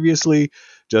subclasses previously,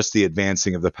 just the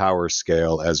advancing of the power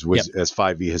scale as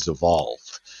 5e has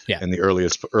evolved in the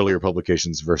earlier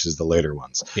publications versus the later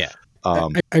ones. Yeah.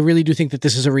 I really do think that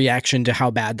this is a reaction to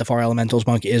how bad the 4 Elementals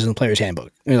monk is in the Player's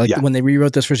Handbook. When they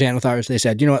rewrote this for Xanathars, they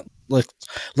said, you know what,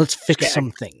 let's fix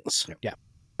some things. Yeah.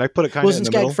 I put it kind of in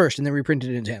the middle first, and then reprinted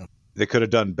it in Xanathar. They could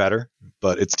have done better,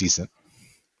 but it's decent.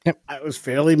 Yep. I was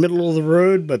fairly middle of the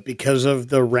road, but because of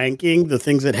the ranking, the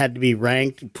things that had to be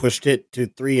ranked pushed it to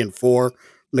 3 and 4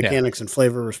 mechanics and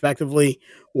flavor respectively.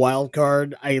 Wild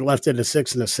card, I left it a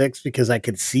 6 and a 6 because I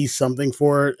could see something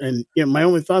for it. And my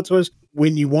only thoughts was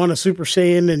when you want a Super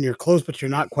Saiyan and you're close, but you're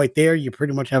not quite there, you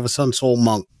pretty much have a Sun Soul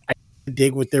monk. I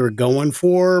dig what they were going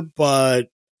for, but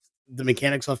the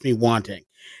mechanics left me wanting.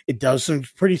 It does some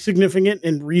pretty significant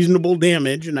and reasonable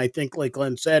damage, and I think, like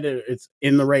Glenn said, it's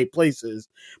in the right places.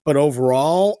 But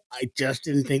overall, I just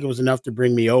didn't think it was enough to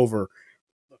bring me over.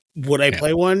 Would I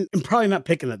play one? I'm probably not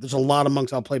picking it. There's a lot of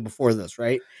monks I'll play before this,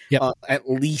 right? Yep. At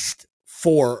least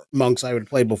 4 monks I would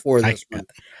play before this one,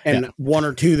 and 1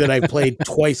 or 2 that I've played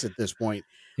twice at this point.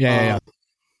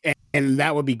 And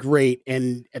that would be great.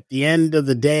 And at the end of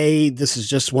the day, this is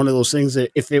just one of those things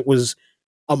that if it was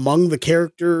among the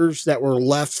characters that were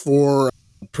left for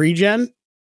pre-gen,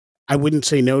 I wouldn't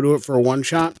say no to it for a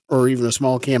one-shot or even a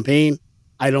small campaign.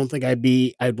 I don't think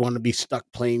I'd want to be stuck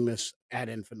playing this ad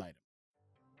infinitum.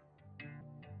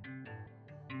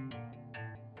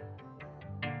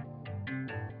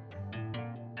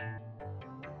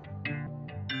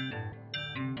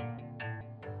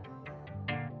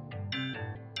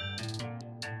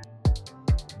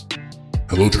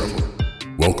 Hello, traveler.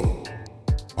 Welcome.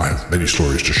 I have many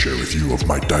stories to share with you of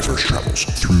my diverse travels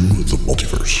through the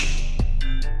multiverse.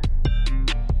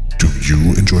 Do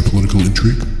you enjoy political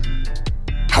intrigue?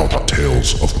 How about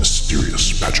tales of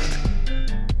mysterious magic?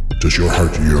 Does your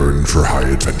heart yearn for high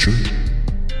adventure?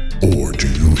 Or do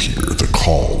you hear the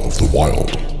call of the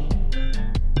wild?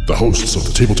 The hosts of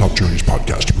the Tabletop Journeys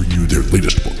podcast bring you their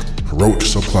latest book, Heroic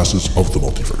Subclasses of the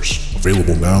Multiverse,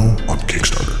 available now on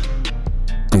Kickstarter.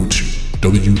 Go to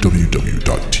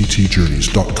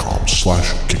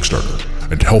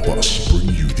www.ttjourneys.com/Kickstarter and help us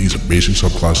bring you these amazing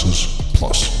subclasses,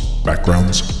 plus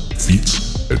backgrounds,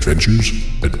 feats, adventures,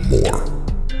 and more.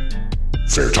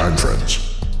 Fair time, friends,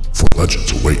 for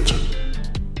legends await.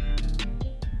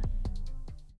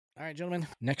 All right, gentlemen.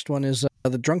 Next one is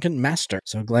the Drunken Master.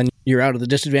 So, Glenn, you're out of the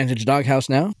disadvantaged doghouse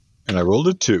now. And I rolled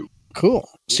a 2. Cool.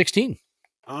 16.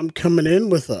 I'm coming in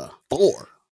with a 4.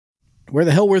 Where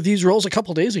the hell were these rolls a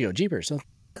couple days ago? Jeepers.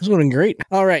 This would have been great.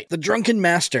 All right, the Drunken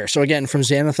Master. So again, from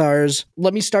Xanathar's,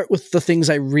 let me start with the things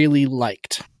I really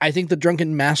liked. I think the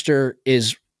Drunken Master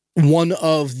is one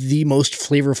of the most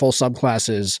flavorful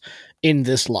subclasses in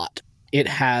this lot. It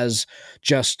has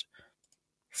just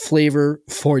flavor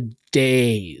for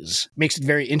days. Makes it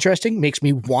very interesting, makes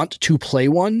me want to play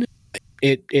one.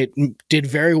 It did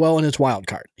very well in its wild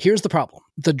card. Here's the problem.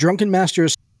 The Drunken Master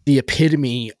is the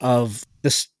epitome of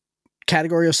this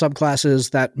category of subclasses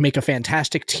that make a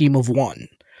fantastic team of one,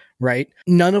 right?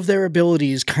 None of their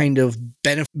abilities kind of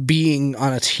benefit being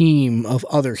on a team of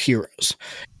other heroes.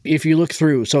 If you look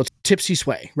through, so it's tipsy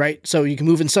sway, right? So you can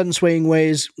move in sudden swaying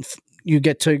ways. You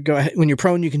get to go ahead, when you're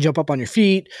prone, you can jump up on your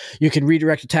feet. You can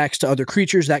redirect attacks to other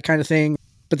creatures, that kind of thing.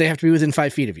 But they have to be within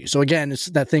 5 feet of you. So again, it's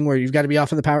that thing where you've got to be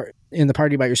off in the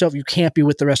party by yourself. You can't be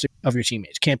with the rest of your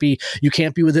teammates. You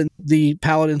can't be within the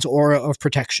paladin's aura of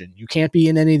protection. You can't be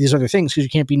in any of these other things because you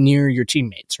can't be near your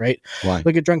teammates, right? Why?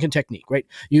 Look at Drunken Technique, right?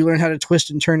 You learn how to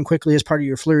twist and turn quickly as part of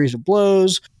your flurries of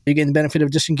blows. You gain the benefit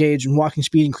of disengage, and walking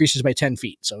speed increases by 10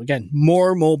 feet. So again,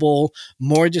 more mobile,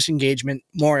 more disengagement,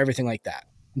 more everything like that.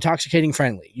 Intoxicating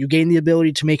Friendly. You gain the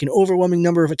ability to make an overwhelming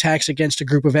number of attacks against a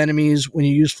group of enemies. When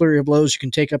you use Flurry of Blows, you can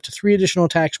take up to 3 additional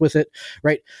attacks with it,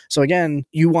 right? So again,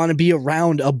 you want to be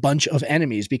around a bunch of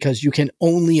enemies because you can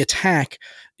only attack.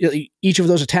 Each of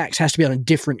those attacks has to be on a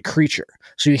different creature.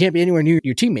 So you can't be anywhere near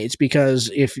your teammates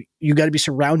because if you got to be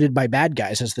surrounded by bad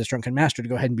guys as this Drunken Master to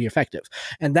go ahead and be effective.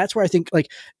 And that's where I think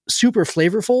like super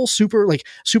flavorful, super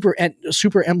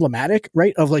emblematic,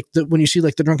 right? Of like when you see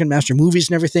like the Drunken Master movies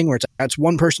and everything where it's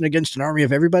one person against an army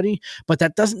of everybody, but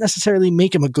that doesn't necessarily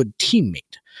make him a good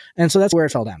teammate. And so that's where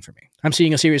it fell down for me. I'm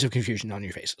seeing a series of confusion on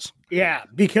your faces. Yeah,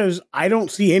 because I don't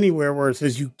see anywhere where it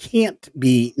says you can't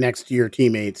be next to your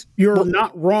teammates. You're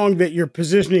not wrong that your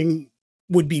positioning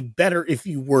would be better if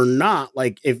you were not.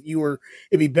 Like it'd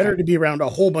be better to be around a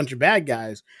whole bunch of bad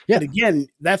guys. Yeah. But again,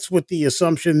 that's with the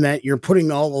assumption that you're putting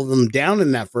all of them down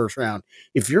in that first round.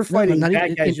 If you're fighting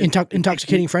bad guys,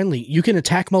 intoxicating friendly, you can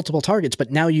attack multiple targets, but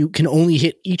now you can only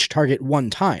hit each target one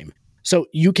time. So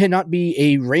you cannot be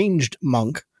a ranged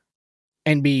monk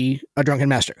and be a Drunken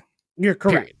Master. You're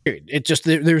correct. Period. It just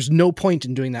there's no point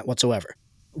in doing that whatsoever.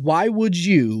 Why would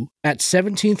you, at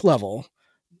 17th level,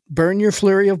 burn your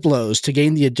Flurry of Blows to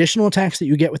gain the additional attacks that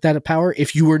you get with that power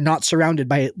if you were not surrounded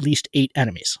by at least 8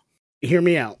 enemies? Hear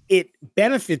me out. It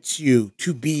benefits you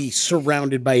to be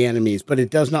surrounded by enemies, but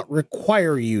it does not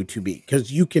require you to be,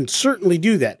 because you can certainly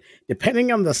do that.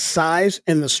 Depending on the size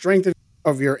and the strength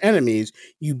of your enemies,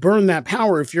 you burn that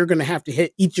power if you're going to have to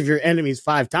hit each of your enemies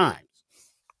 5 times.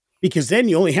 Because then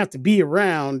you only have to be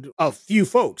around a few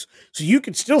folks. So you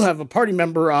could still have a party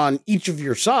member on each of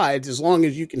your sides as long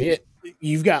as you can hit.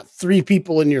 You've got 3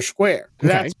 people in your square. Okay.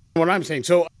 That's what I'm saying.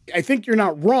 So I think you're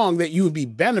not wrong that you would be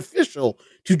beneficial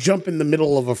to jump in the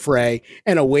middle of a fray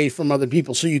and away from other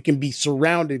people so you can be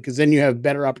surrounded, because then you have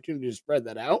better opportunity to spread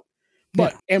that out.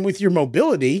 But and with your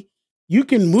mobility, you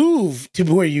can move to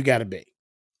where you got to be.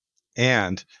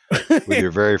 And with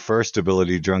your very first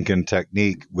ability, Drunken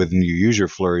Technique, when you use your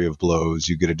Flurry of Blows,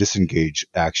 you get a disengage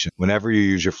action. Whenever you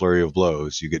use your Flurry of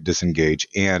Blows, you get disengage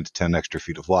and 10 extra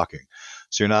feet of walking.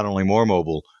 So you're not only more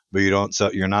mobile, but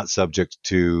you're not subject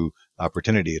to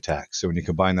opportunity attacks. So when you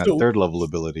combine that 3rd level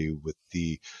ability with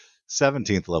the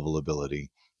 17th level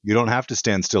ability, you don't have to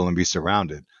stand still and be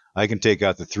surrounded. I can take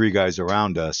out the 3 guys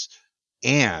around us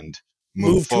and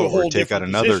move forward, take out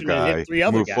another guy,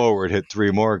 move forward, hit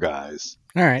 3 more guys.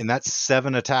 All right. And that's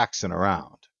 7 attacks in a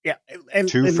round. Yeah.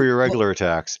 2 for your regular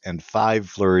attacks and 5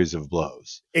 flurries of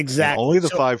blows. Exactly. And only the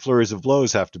 5 flurries of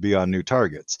blows have to be on new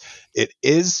targets. It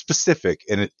is specific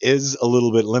and it is a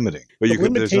little bit limiting. But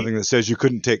there's nothing that says you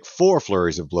couldn't take 4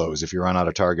 flurries of blows if you run out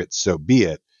of targets, so be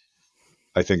it.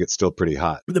 I think it's still pretty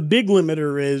hot. The big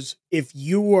limiter is if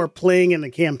you are playing in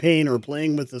a campaign or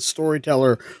playing with a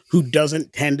storyteller who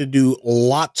doesn't tend to do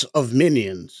lots of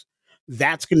minions,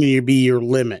 that's going to be your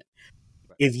limit.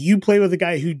 If you play with a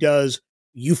guy who does,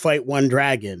 you fight one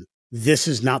dragon, this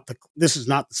is not the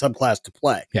subclass to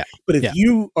play. Yeah. But if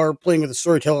you are playing with a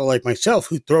storyteller like myself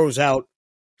who throws out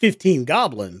 15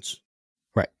 goblins,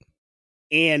 right,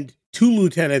 and 2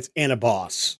 lieutenants and a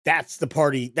boss, that's the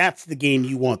party. That's the game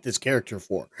you want this character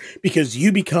for, because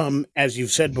you become, as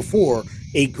you've said before,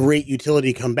 a great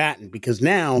utility combatant, because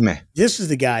now this is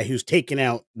the guy who's taking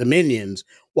out the minions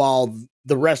while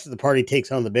the rest of the party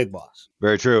takes on the big boss.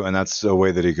 Very true. And that's a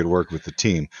way that he could work with the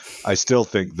team. I still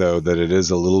think, though, that it is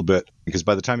a little bit, because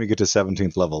by the time you get to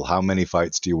 17th level, how many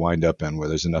fights do you wind up in where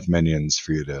there's enough minions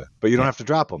for you to, but you don't have to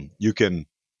drop them. You can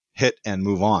hit and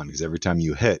move on, because every time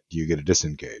you hit, you get a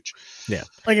disengage. Yeah.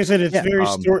 Like I said, it's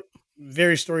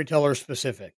very storyteller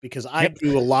specific, because I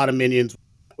do a lot of minions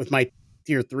with my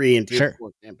tier 3 and tier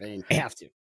 4 campaign. I have to.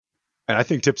 And I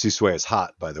think Tipsy Sway is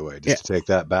hot, by the way, just to take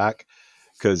that back,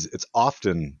 because it's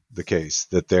often the case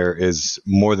that there is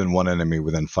more than one enemy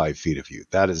within 5 feet of you.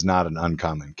 That is not an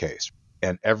uncommon case.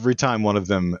 And every time one of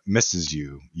them misses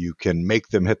you, you can make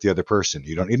them hit the other person.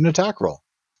 You don't need an attack roll.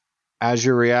 As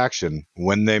your reaction,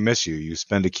 when they miss you, you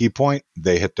spend a key point,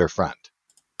 they hit their friend.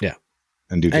 Yeah.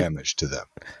 And do damage to them.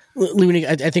 Looney,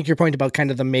 I think your point about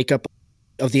kind of the makeup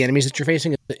of the enemies that you're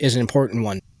facing is an important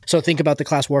one. So think about the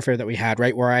class warfare that we had,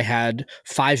 right? Where I had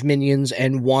 5 minions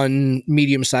and 1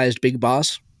 medium-sized big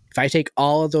boss. If I take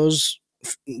all of those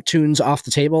tunes off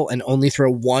the table and only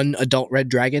throw 1 adult red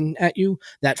dragon at you,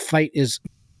 that fight is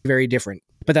very different.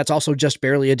 But that's also just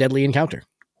barely a deadly encounter.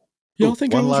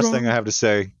 One last thing I have to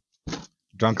say.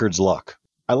 Drunkard's Luck.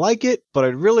 I like it, but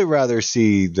I'd really rather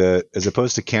see that, as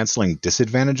opposed to canceling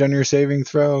disadvantage on your saving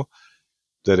throw,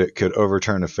 that it could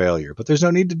overturn a failure. But there's no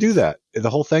need to do that.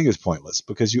 The whole thing is pointless,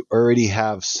 because you already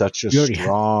have such a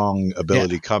strong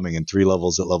ability coming in 3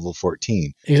 levels at level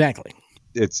 14. Exactly.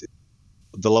 It's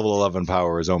the level 11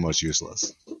 power is almost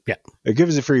useless. Yeah. It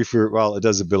gives it free for, well, it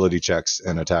does ability checks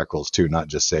and attack rolls too, not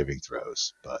just saving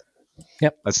throws, but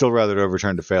I'd still rather it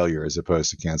overturn to failure as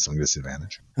opposed to canceling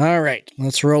disadvantage. All right.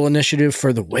 Let's roll initiative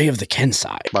for the Way of the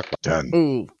Kensai. 10.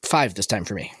 Ooh, 5 this time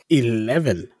for me.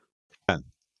 11. 10.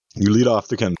 You lead off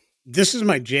the Kensai. This is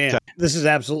my jam. 10. This is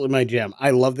absolutely my jam.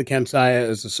 I love the Kensai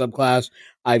as a subclass.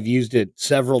 I've used it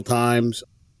several times.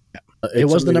 It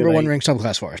was the number 1 ranked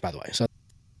subclass for us, by the way. So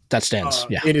that stands.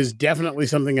 It is definitely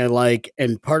something I like.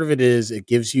 And part of it is it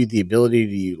gives you the ability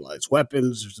to utilize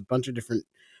weapons. There's a bunch of different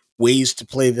ways to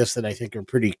play this that I think are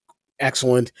pretty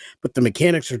excellent, but the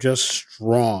mechanics are just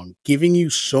strong, giving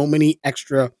you so many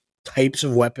extra types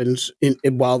of weapons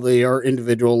while they are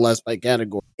individual, less by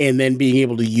category, and then being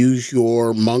able to use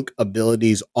your monk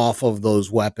abilities off of those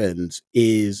weapons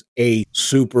is a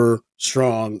super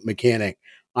strong mechanic.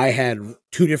 I had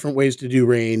 2 different ways to do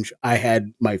range. I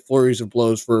had my flurries of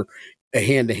blows for a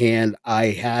hand-to-hand. I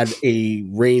had a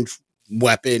range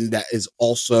weapon that is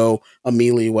also a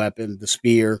melee weapon, the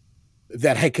spear,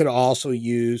 that I could also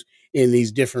use in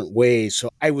these different ways. So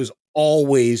I was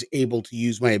always able to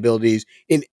use my abilities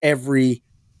in every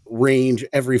range,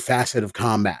 every facet of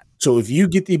combat. So if you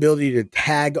get the ability to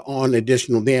tag on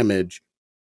additional damage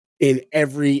in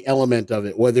every element of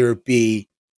it, whether it be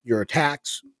your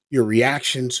attacks, your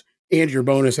reactions, and your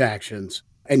bonus actions,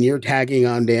 and you're tagging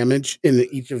on damage in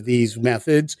each of these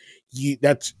methods,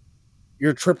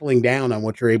 you're tripling down on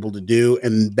what you're able to do.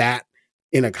 And that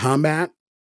in a combat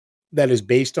that is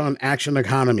based on action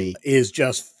economy is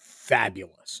just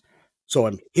fabulous. So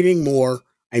I'm hitting more,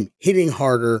 I'm hitting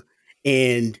harder,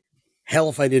 and hell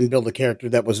if I didn't build a character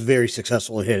that was very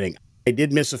successful at hitting. I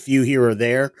did miss a few here or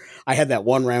there. I had that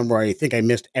one round where I think I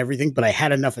missed everything, but I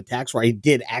had enough attacks where I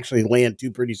did actually land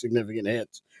 2 pretty significant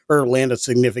hits, or land a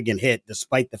significant hit,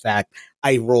 despite the fact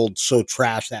I rolled so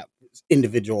trash that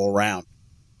individual round.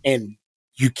 And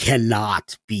you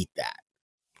cannot beat that.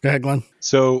 Go ahead, Glenn.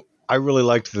 So I really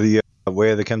liked the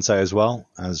Way of the Kensai as well.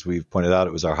 As we've pointed out,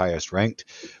 it was our highest ranked.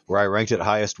 Where I ranked it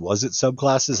highest was its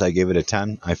subclasses. I gave it a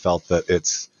 10. I felt that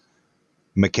its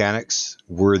mechanics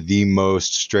were the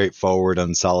most straightforward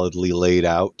and solidly laid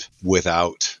out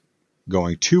without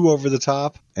going too over the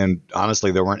top. And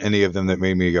honestly, there weren't any of them that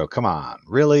made me go, come on,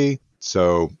 really?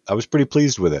 So I was pretty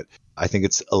pleased with it. I think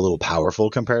it's a little powerful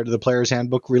compared to the Player's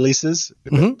Handbook releases.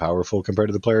 Powerful compared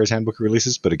to the Player's Handbook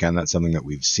releases. But again, that's something that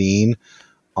we've seen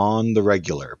on the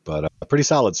regular. But pretty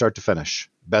solid start to finish.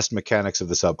 Best mechanics of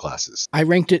the subclasses. I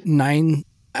ranked it 9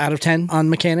 out of 10 on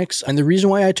mechanics. And the reason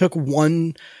why I took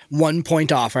one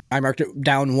point off, I marked it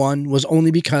down 1, was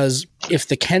only because if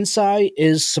the Kensei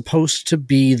is supposed to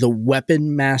be the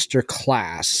weapon master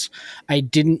class, I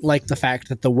didn't like the fact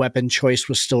that the weapon choice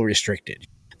was still restricted.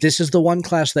 This is the one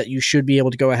class that you should be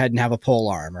able to go ahead and have a pole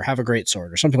arm or have a great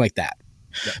sword or something like that.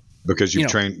 Yeah. Because you've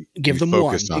trained, give them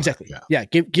one. Exactly. Yeah.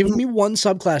 Give me one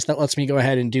subclass that lets me go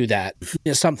ahead and do that.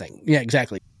 Something. Yeah,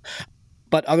 exactly.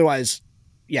 But otherwise,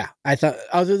 yeah, I thought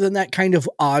other than that kind of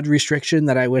odd restriction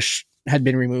that I wish had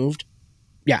been removed,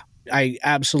 yeah, I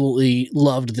absolutely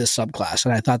loved this subclass.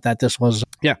 And I thought that this was,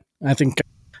 I think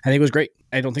it was great.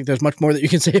 I don't think there's much more that you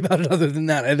can say about it other than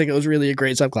that. I think it was really a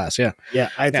great subclass. Yeah. Yeah.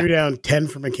 I threw down 10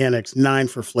 for mechanics, 9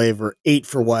 for flavor, 8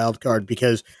 for wild card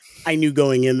because I knew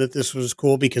going in that this was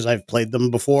cool because I've played them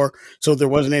before. So there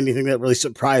wasn't anything that really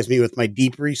surprised me with my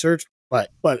deep research.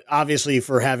 But obviously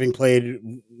for having played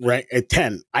at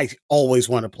 10, I always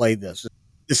want to play this.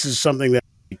 This is something that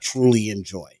I truly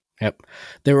enjoy. Yep.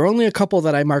 There were only a couple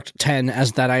that I marked 10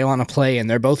 as that I want to play, and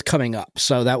they're both coming up.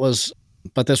 So that was,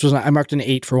 but this was, I marked an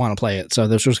 8 for want to play it. So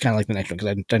this was kind of like the next one because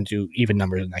I didn't do even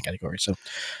numbers in that category. So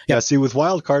yeah, see, with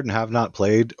wild card and have not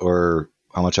played or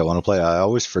how much I want to play, I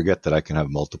always forget that I can have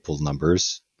multiple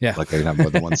numbers. Yeah. Like I can have more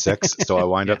than 1 6. So I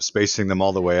wind up spacing them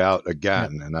all the way out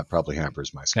again, and that probably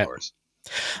hampers my scores.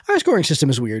 Our scoring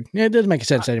system is weird. It doesn't make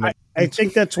sense anymore. I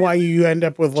think that's why you end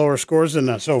up with lower scores than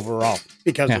us overall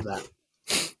because of that.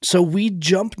 So we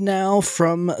jump now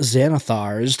from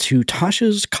Xanathar's to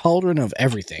Tasha's Cauldron of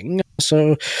Everything.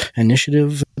 So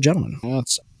initiative, gentlemen.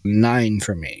 That's 9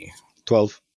 for me.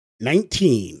 12.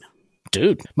 19.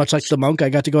 Dude, much like the monk, I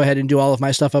got to go ahead and do all of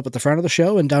my stuff up at the front of the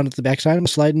show, and down at the backside, I'm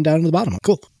sliding down to the bottom.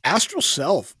 Cool. Astral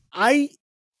Self. I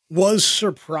was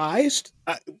surprised.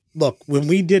 Look, when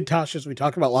we did Tasha's, we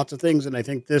talked about lots of things, and I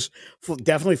think this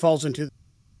definitely falls into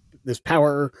this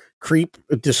power creep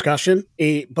discussion.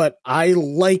 But I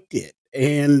liked it,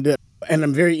 and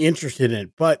I'm very interested in it.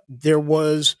 But there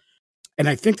was, and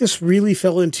I think this really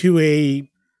fell into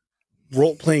a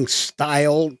role-playing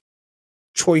style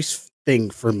choice thing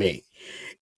for me.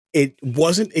 It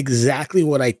wasn't exactly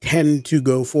what I tend to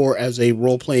go for as a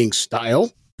role-playing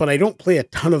style, but I don't play a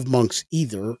ton of monks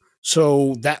either,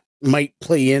 so that might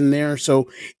play in there. So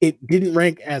it didn't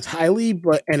rank as highly,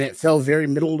 and it fell very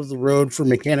middle of the road for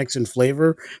mechanics and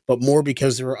flavor, but more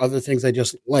because there were other things I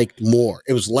just liked more.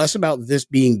 It was less about this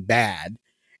being bad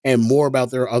and more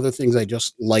about there are other things I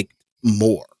just liked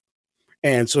more.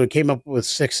 And so it came up with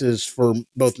 6s for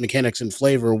both mechanics and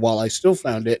flavor, while I still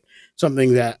found it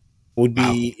something that would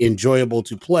be enjoyable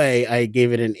to play. I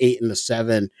gave it an 8 and a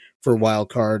 7 for wild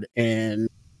card and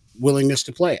willingness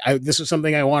to play. This is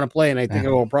something I want to play, and I think I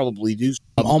will probably do.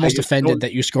 I'm almost offended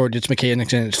that you scored its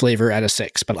mechanics and its flavor at a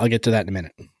 6, but I'll get to that in a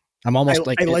minute. I'm almost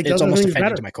it's almost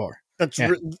offended to my core.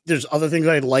 There's other things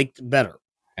I liked better.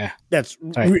 Yeah, that's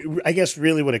I guess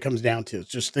really what it comes down to. It's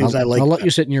just things I like. I'll let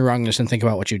you sit in your wrongness and think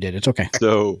about what you did. It's okay.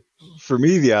 So for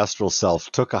me, the Astral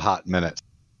Self took a hot minute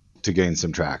to gain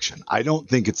some traction. I don't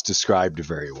think it's described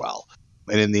very well.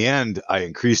 And in the end, I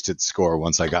increased its score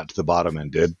once I got to the bottom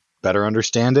and did better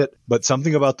understand it. But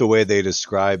something about the way they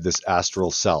describe this astral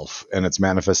self and its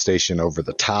manifestation over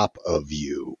the top of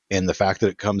you and the fact that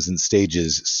it comes in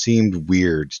stages seemed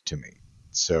weird to me.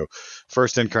 So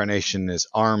first incarnation is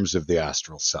arms of the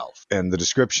astral self. And the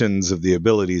descriptions of the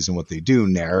abilities and what they do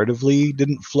narratively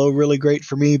didn't flow really great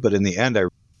for me. But in the end, I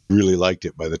really liked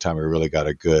it by the time I really got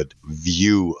a good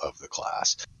view of the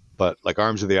class. But like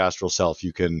arms of the astral self,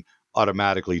 you can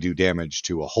automatically do damage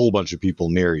to a whole bunch of people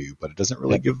near you, but it doesn't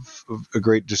really give a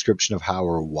great description of how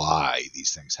or why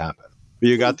these things happen. But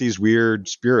you got these weird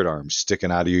spirit arms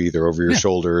sticking out of you, either over your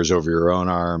shoulders, over your own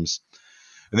arms.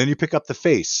 And then you pick up the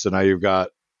face. So now you've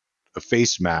got a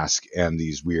face mask and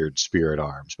these weird spirit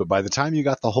arms. But by the time you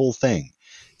got the whole thing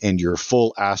and you're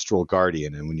full astral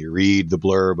guardian, and when you read the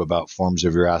blurb about forms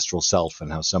of your astral self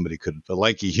and how a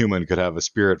lanky human could have a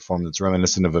spirit form that's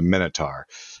reminiscent of a minotaur,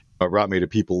 it brought me to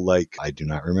people like, I do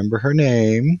not remember her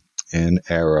name, in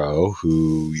Arrow,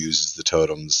 who uses the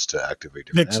totems to activate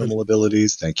different animal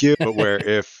abilities. Thank you. But where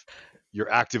if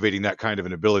you're activating that kind of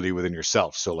an ability within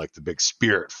yourself, so like the big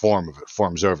spirit form of it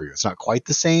forms over you. It's not quite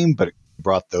the same, but it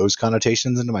brought those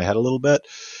connotations into my head a little bit.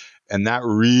 And that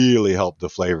really helped the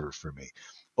flavor for me.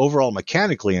 Overall,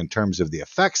 mechanically, in terms of the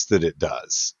effects that it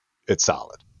does, it's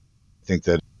solid. I think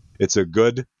that it's a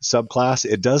good subclass.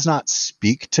 It does not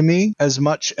speak to me as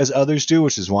much as others do,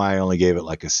 which is why I only gave it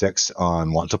like a 6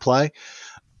 on Want to Play.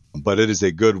 But it is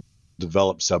a good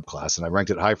developed subclass, and I ranked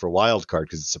it high for wild card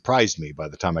because it surprised me by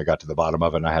the time I got to the bottom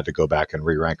of it, and I had to go back and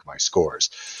re-rank my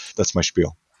scores. That's my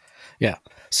spiel. Yeah.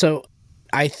 So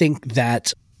I think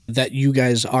that that you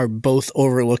guys are both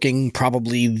overlooking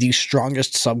probably the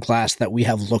strongest subclass that we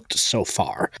have looked so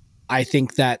far. I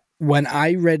think that when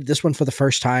I read this one for the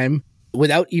first time,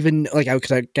 without even I was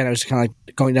kind of like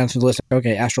going down through the list.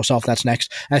 Okay, Astral Self, that's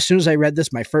next. As soon as I read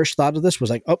this, my first thought of this was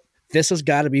like, oh, this has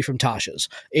got to be from Tasha's.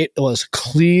 It was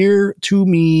clear to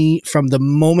me from the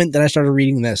moment that I started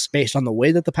reading this, based on the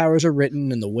way that the powers are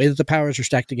written and the way that the powers are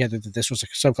stacked together, that this was a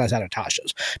subclass out of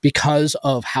Tasha's because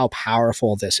of how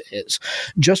powerful this is.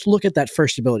 Just look at that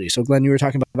first ability. So Glenn, you were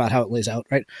talking about how it lays out,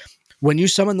 right? When you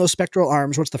summon those spectral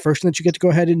arms, what's the first thing that you get to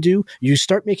go ahead and do? You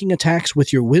start making attacks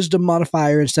with your wisdom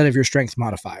modifier instead of your strength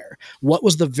modifier. What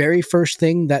was the very first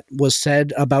thing that was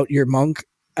said about your monk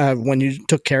when you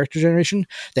took character generation?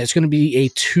 That's going to be a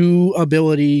 2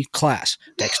 ability class,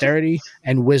 dexterity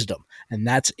and wisdom. And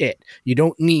that's it. You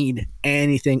don't need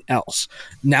anything else.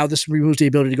 Now this removes the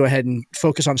ability to go ahead and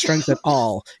focus on strength at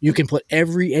all. You can put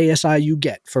every ASI you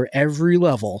get for every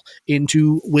level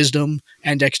into wisdom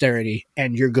and dexterity,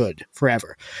 and you're good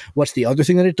forever. What's the other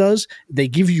thing that it does? They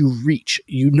give you reach.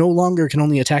 You no longer can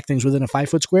only attack things within a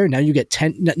 5-foot square. Now you get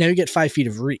 5 feet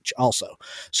of reach also.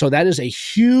 So that is a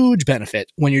huge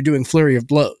benefit when you're doing flurry of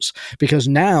blows, because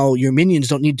now your minions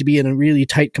don't need to be in a really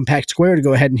tight, compact square to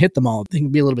go ahead and hit them all. They can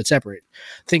be a little bit separate.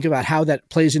 Think about how that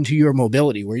plays into your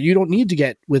mobility, where you don't need to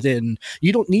get within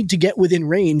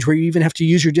range, where you even have to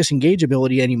use your disengage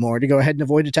ability anymore to go ahead and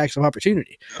avoid attacks of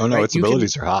opportunity. Oh no, right? Its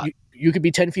abilities are hot. You could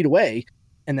be 10 feet away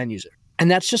and then use it. And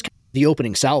that's just the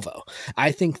opening salvo.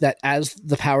 I think that as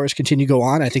the powers continue to go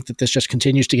on, I think that this just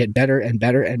continues to get better and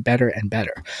better and better and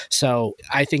better. So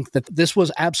I think that this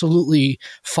was absolutely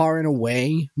far and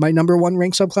away my number 1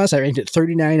 ranked subclass. I ranked it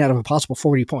 39 out of a possible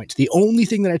 40 points. The only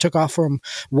thing that I took off from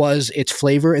was its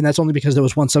flavor, and that's only because there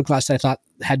was one subclass that I thought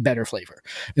had better flavor.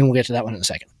 And we'll get to that one in a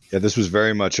second. Yeah, this was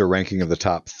very much a ranking of the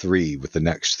top 3 with the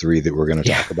next 3 that we're going to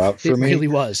talk about for me. It really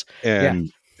was.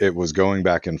 And it was going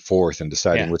back and forth and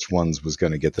deciding which ones was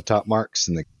going to get the top marks,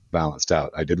 and they balanced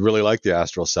out. I did really like the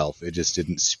Astral Self. It just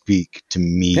didn't speak to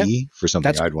me for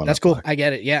something I'd want to. That's cool. I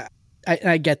get it. Yeah.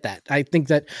 I get that. I think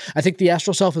the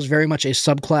Astral Self is very much a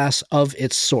subclass of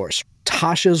its source.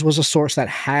 Tasha's was a source that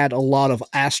had a lot of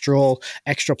astral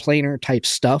extraplanar type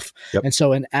stuff. Yep. And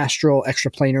so an astral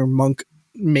extraplanar monk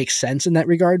makes sense in that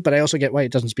regard, but I also get why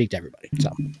it doesn't speak to everybody. So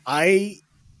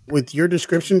with your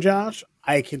description, Josh,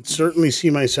 I could certainly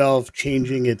see myself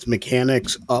changing its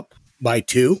mechanics up by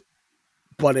 2,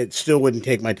 but it still wouldn't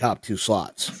take my top 2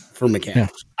 slots for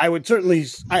mechanics. Yeah. I would certainly,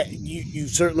 you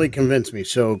certainly convinced me.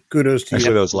 So kudos to you.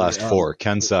 Actually, those last 4,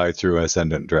 Kensai through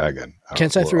Ascendant Dragon.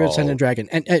 Kensai through Ascendant Dragon.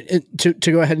 And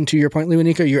to go ahead and to your point,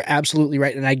 Leonika, you're absolutely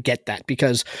right. And I get that,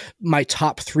 because my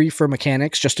top 3 for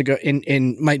mechanics, just to go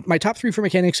in my top 3 for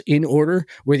mechanics in order,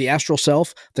 were the Astral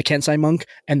Self, the Kensai Monk,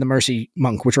 and the Mercy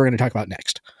Monk, which we're going to talk about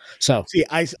next. So see,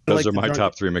 those are my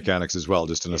top 3 mechanics as well,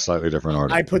 just in a slightly different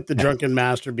order. I put the Drunken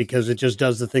Master because it just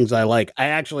does the things I like. I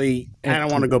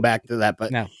don't want to go back to that,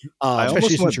 but no. I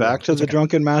almost went back to the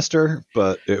Drunken Master,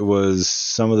 but it was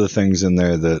some of the things in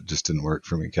there that just didn't work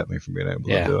for me, kept me from being able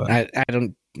to do it. I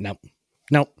don't.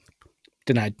 Nope.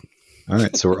 Denied. All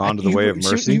right, so we're on to the Way of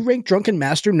Mercy. So you ranked Drunken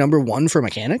Master number 1 for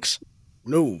mechanics?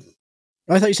 No.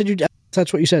 I thought you said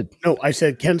that's what you said. No, I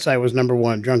said Kensai was number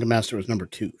 1. Drunken Master was number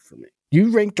 2 for me. You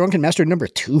ranked Drunken Master number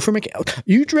 2 for mechanics.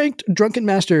 You ranked Drunken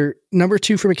Master number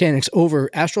 2 for mechanics over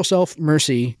Astral Self,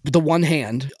 Mercy, the One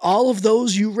Hand. All of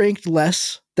those you ranked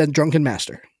less than Drunken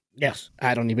Master. Yes.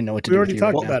 I don't even know what to do. We already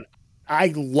talked about it.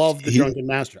 I love the Drunken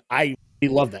Master. I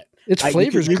love that. Its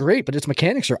flavor is great, but its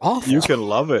mechanics are awful. You can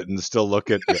love it and still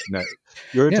look at it. No,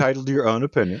 you're entitled to your own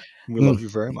opinion. We love you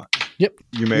very much. Yep.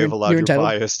 You may have allowed your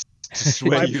bias to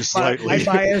sway you slightly. My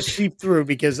bias seeped through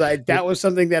because that was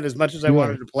something that, as much as I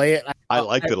wanted to play it, I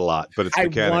liked it a lot, but its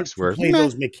mechanics were. I want to play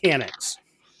those mechanics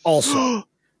also.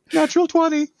 Natural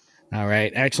 20. All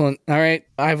right. Excellent. All right.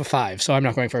 I have a 5, so I'm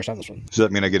not going first on this one. Does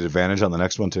that mean I get advantage on the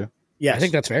next one too? Yes. I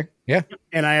think that's fair. Yeah.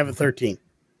 And I have a 13.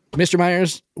 Mr.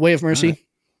 Myers, Way of Mercy. Right.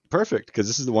 Perfect, because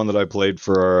this is the one that I played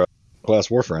for our Class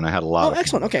Warfare, and I had a lot of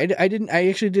excellent. Fun. Okay. I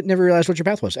actually never realized what your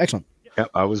path was. Excellent. Yeah,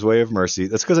 I was Way of Mercy.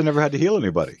 That's because I never had to heal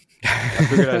anybody. I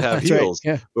figured I'd have heals.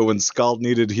 Right. Yeah. But when Skald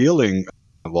needed healing,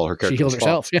 well, her character she healed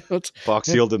herself. Fox. Fox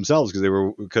healed themselves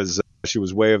because she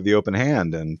was Way of the Open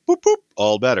Hand, and boop boop,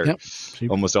 all better. Yep.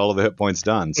 Almost all of the hit points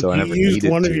done. So I never used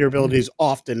one of your abilities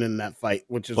often in that fight,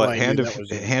 which is why Hand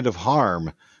of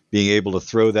Harm, being able to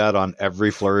throw that on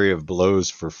every flurry of blows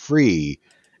for free,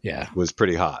 was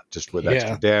pretty hot. Just with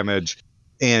extra damage,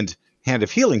 and Hand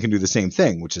of Healing can do the same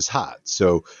thing, which is hot.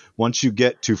 So once you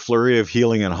get to Flurry of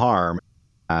Healing and Harm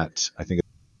at, I think,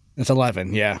 It's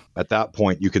 11, yeah. At that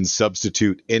point, you can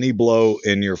substitute any blow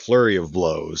in your flurry of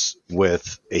blows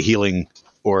with a healing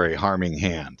or a harming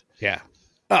hand. Yeah.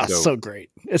 Oh, so great.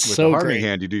 It's with so the harming great.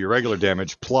 hand, you do your regular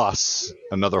damage plus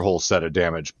another whole set of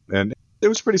damage. And it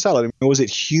was pretty solid. I mean, was it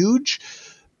huge?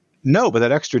 No, but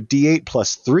that extra D8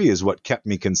 plus 3 is what kept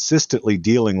me consistently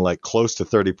dealing like close to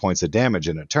 30 points of damage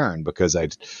in a turn, because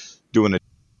I'd doing a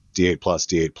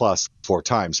D8 plus 4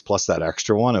 times plus that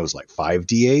extra one. It was like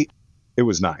 5D8. It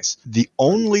was nice. The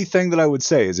only thing that I would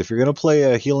say is if you're going to play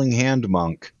a healing hand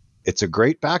monk, it's a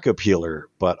great backup healer,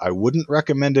 but I wouldn't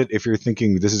recommend it if you're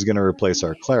thinking this is going to replace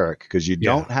our cleric, because you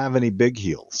don't have any big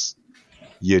heals.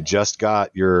 You just got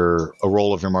a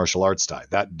roll of your martial arts die.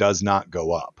 That does not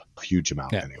go up a huge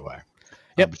amount anyway.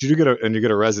 Yep. But you get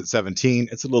a res at 17.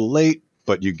 It's a little late,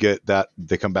 but you get that.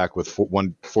 They come back with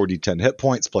 4d10 hit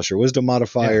points plus your wisdom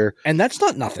modifier. And that's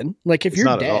not nothing. Like if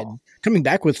you're dead, coming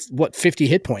back with 50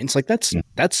 hit points, like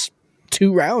that's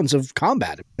 2 rounds of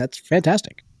combat. That's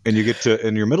fantastic. And you get to,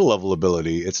 in your middle level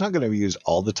ability, it's not going to be used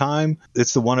all the time.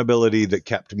 It's the one ability that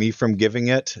kept me from giving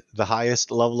it the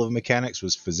highest level of mechanics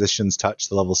was Physician's Touch,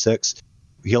 the level 6.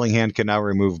 Healing Hand can now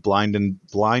remove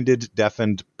blinded,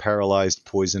 deafened, paralyzed,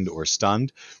 poisoned, or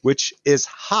stunned, which is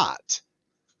hot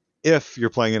if you're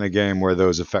playing in a game where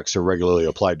those effects are regularly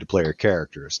applied to player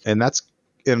characters. And that's,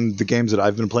 in the games that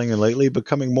I've been playing in lately,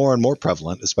 becoming more and more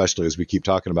prevalent, especially as we keep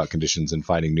talking about conditions and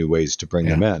finding new ways to bring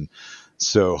them in.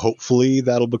 So hopefully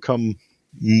that'll become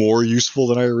more useful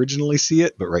than I originally see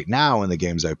it. But right now in the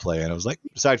games I play, and I was like,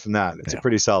 aside from that, it's a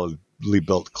pretty solidly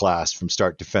built class from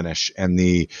start to finish. And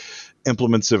the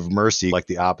implements of mercy, like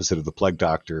the opposite of the Plague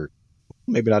Doctor,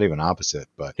 maybe not even opposite,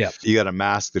 but you got a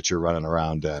mask that you're running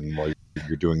around in while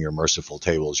you're doing your merciful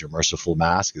tables. Your merciful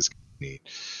mask is neat.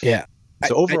 Yeah.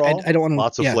 So overall, I don't want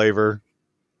lots of flavor.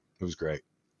 It was great.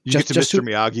 You get to Mr.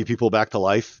 Miyagi people back to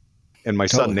life. And my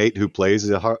son Nate, who plays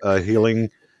a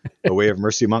healing, a Way of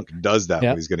Mercy monk, does that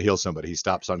when he's going to heal somebody. He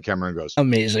stops on camera and goes,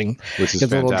 amazing. Which is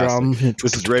fantastic.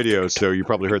 This is radio, so you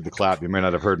probably heard the clap. You may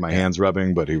not have heard my hands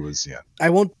rubbing, but he was,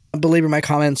 I won't belabor my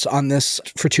comments on this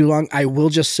for too long. I will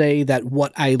just say that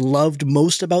what I loved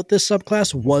most about this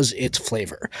subclass was its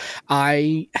flavor.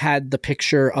 I had the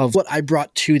picture of what I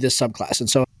brought to this subclass. And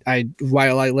so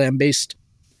while I lambasted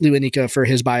Lewanika for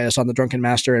his bias on the Drunken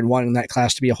Master and wanting that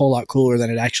class to be a whole lot cooler than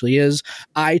it actually is,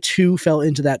 I too fell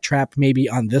into that trap maybe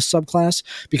on this subclass,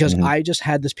 because I just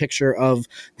had this picture of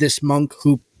this monk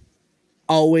who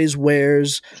always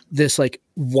wears this like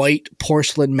white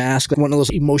porcelain mask, like one of those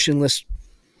emotionless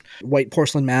white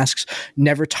porcelain masks,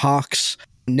 never talks,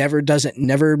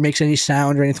 never makes any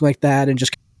sound or anything like that, and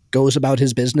just goes about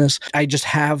his business. I just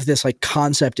have this like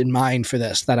concept in mind for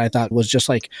this that I thought was just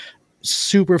like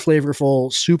super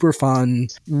flavorful, super fun,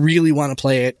 really want to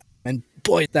play it. And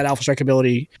boy, that Alpha Strike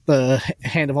ability, the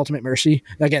Hand of Ultimate Mercy,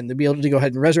 again, to be able to go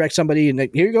ahead and resurrect somebody and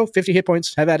here you go, 50 hit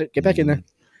points, have at it, get back in there.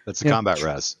 That's a combat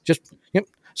res. Just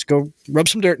go rub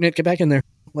some dirt in it, get back in there.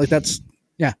 Like it's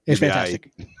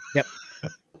fantastic. Yep.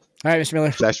 All right, Mr.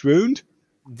 Miller. Flesh Wound?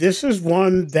 This is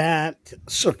one that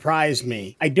surprised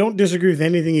me. I don't disagree with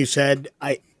anything you said.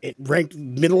 It ranked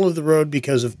middle of the road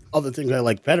because of other things I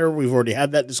like better. We've already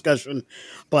had that discussion,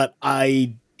 but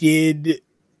I did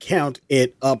count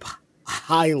it up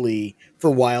highly for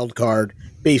wild card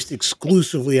based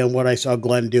exclusively on what I saw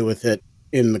Glenn do with it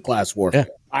in the class warfare.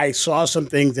 Yeah. I saw some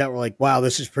things that were like, wow,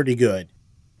 this is pretty good.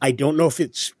 I don't know if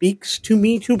it speaks to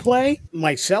me to play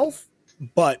myself,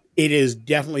 but it is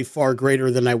definitely far greater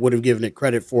than I would have given it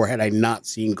credit for had I not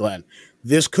seen Glenn.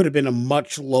 This could have been a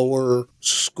much lower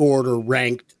scored or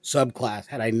ranked subclass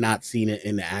had I not seen it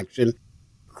in action.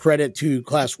 Credit to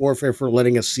Class Warfare for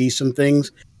letting us see some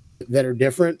things that are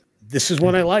different. This is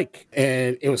one I like,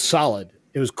 and it was solid.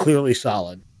 It was clearly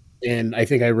solid, and I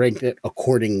think I ranked it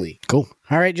accordingly. Cool.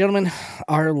 All right, gentlemen,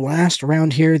 our last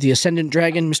round here, the Ascendant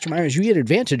Dragon. Mr. Myers, you get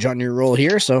advantage on your roll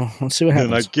here, so let's see what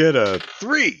happens. And I get a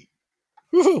 3.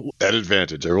 Woo-hoo. At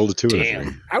advantage. I rolled a 2 and a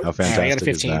 3. How fantastic I got a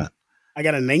 15. Is that? I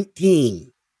got a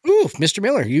 19. Ooh, Mr.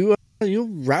 Miller, you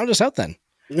round us out then.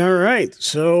 All right.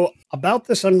 So about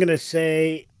this, I'm going to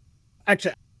say,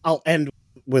 actually, I'll end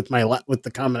with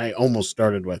the comment I almost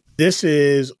started with. This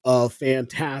is a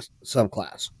fantastic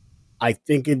subclass. I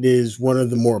think it is one of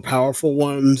the more powerful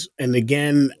ones. And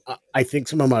again, I think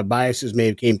some of my biases may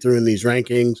have came through in these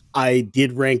rankings. I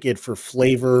did rank it for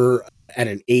flavor at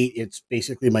an 8. It's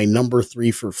basically my number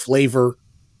 3 for flavor.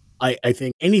 I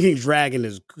think anything dragon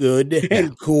is good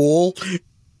and cool.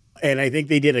 And I think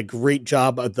they did a great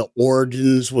job of the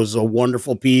origins was a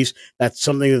wonderful piece. That's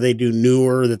something that they do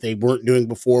newer that they weren't doing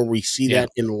before. We see that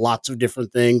in lots of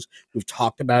different things. We've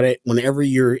talked about it. Whenever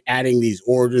you're adding these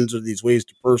origins or these ways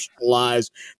to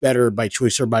personalize that are by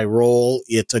choice or by role,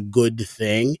 it's a good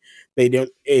thing.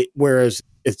 Whereas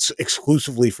it's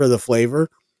exclusively for the flavor.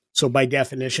 So by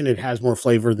definition, it has more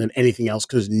flavor than anything else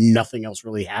because nothing else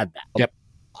really had that. Yep.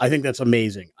 I think that's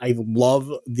amazing. I love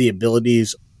the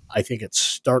abilities. I think it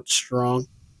starts strong.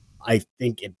 I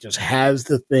think it just has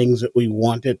the things that we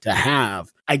want it to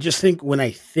have. I just think when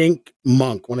I think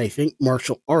monk, when I think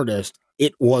martial artist,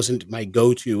 it wasn't my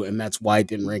go-to, and that's why it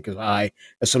didn't rank as high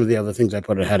as some of the other things I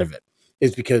put ahead of it.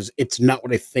 Is because it's not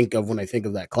what I think of when I think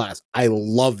of that class. I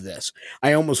love this.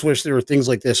 I almost wish there were things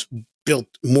like this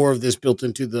more of this built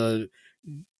into the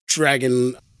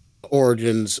Dragon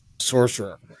Origins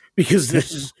Sorcerer, because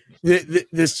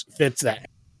this fits that.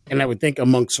 And I would think a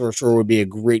monk sorcerer would be a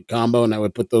great combo, and I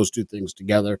would put those two things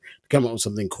together to come up with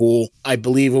something cool. I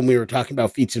believe when we were talking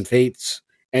about feats and fates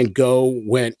and Go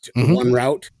went one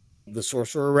route, the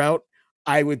sorcerer route,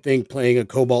 I would think playing a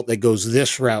Cobalt that goes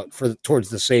this route towards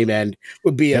the same end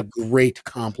would be a great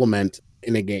complement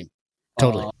in a game.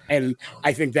 Totally. And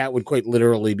I think that would quite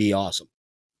literally be awesome.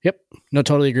 Yep. No,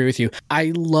 totally agree with you.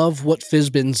 I love what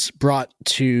Fizban's brought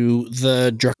to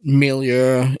the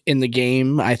milieu in the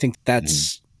game. I think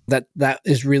that's that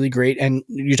is really great. And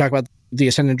you talk about the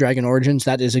Ascended Dragon Origins.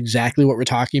 That is exactly what we're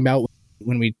talking about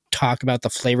when we talk about the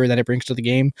flavor that it brings to the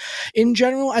game. In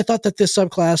general, I thought that this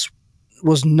subclass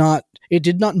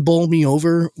did not bowl me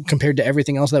over compared to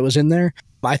everything else that was in there.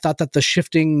 I thought that the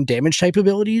shifting damage type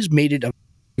abilities made it a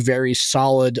very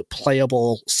solid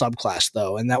playable subclass,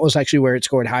 though, and that was actually where it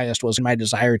scored highest, was my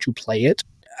desire to play it.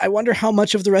 I wonder how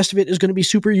much of the rest of it is going to be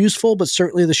super useful, but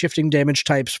certainly the shifting damage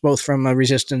types, both from a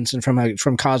resistance and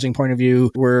from causing point of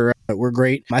view, were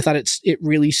great. I thought it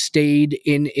really stayed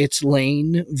in its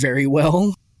lane very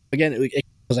well. Again, it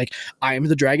was like, I am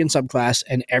the dragon subclass,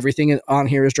 and everything on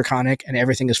here is draconic, and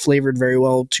everything is flavored very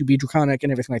well to be draconic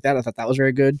and everything like that. I thought that was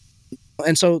very good.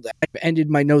 And so I ended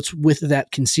my notes with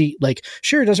that conceit. Like,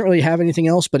 sure, it doesn't really have anything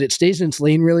else, but it stays in its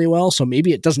lane really well. So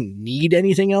maybe it doesn't need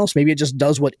anything else. Maybe it just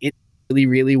does what it really,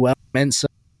 really well. And so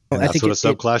I think what a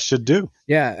subclass should do.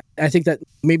 Yeah. I think that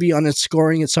maybe on its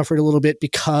scoring, it suffered a little bit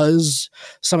because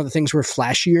some of the things were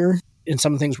flashier and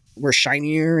some of the things were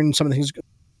shinier and some of the things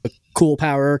cool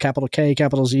power, capital K,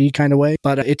 capital Z kind of way.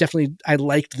 But I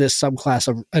liked this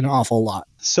subclass an awful lot.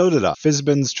 So did I.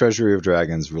 Fizban's Treasury of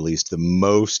Dragons released the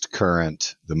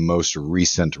most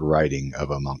recent writing of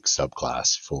a monk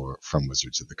subclass from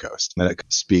Wizards of the Coast. And it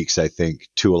speaks, I think,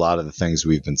 to a lot of the things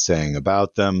we've been saying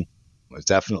about them. It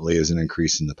definitely is an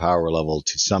increase in the power level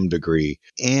to some degree.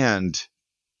 And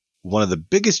one of the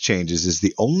biggest changes is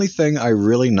the only thing I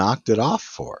really knocked it off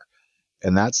for.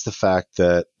 And that's the fact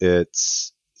that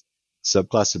it's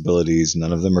subclass abilities,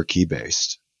 none of them are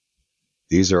key-based.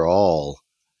 These are all,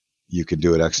 you can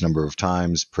do it X number of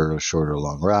times per short or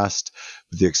long rest,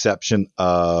 with the exception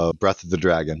of Breath of the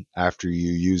Dragon. After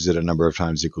you use it a number of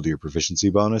times equal to your proficiency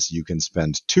bonus, you can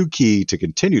spend 2 ki to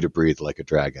continue to breathe like a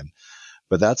dragon.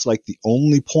 But that's like the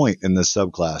only point in this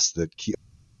subclass that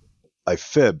I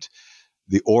fibbed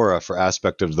the aura for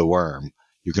Aspect of the Worm.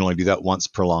 You can only do that once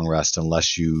per long rest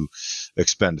unless you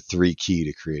expend 3 ki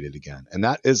to create it again. And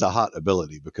that is a hot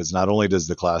ability, because not only does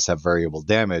the class have variable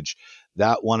damage,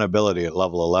 that one ability at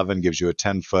level 11 gives you a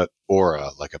 10-foot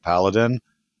aura, like a paladin,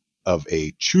 of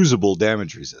a choosable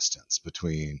damage resistance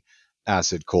between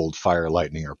acid, cold, fire,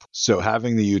 lightning, or... So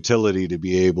having the utility to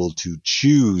be able to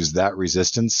choose that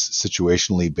resistance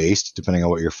situationally based, depending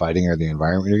on what you're fighting or the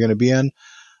environment you're going to be in,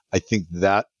 I think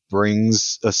that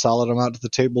brings a solid amount to the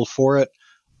table for it.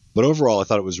 But overall, I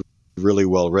thought it was really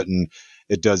well written.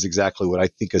 It does exactly what I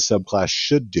think a subclass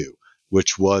should do,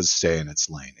 which was stay in its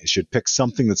lane. It should pick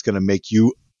something that's going to make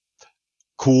you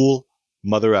cool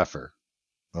mother effer.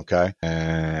 Okay?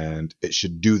 And it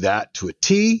should do that to a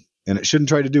T, and it shouldn't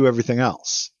try to do everything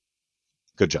else.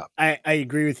 Good job. I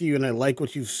agree with you, and I like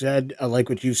what you've said. I like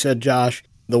what you said, Josh,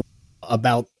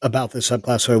 about the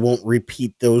subclass, so I won't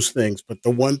repeat those things. But the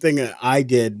one thing that I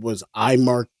did was I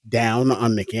marked down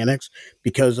on mechanics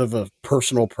because of a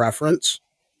personal preference.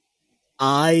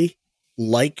 I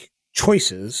like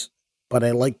choices, but I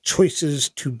like choices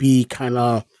to be kind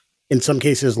of, in some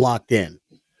cases, locked in.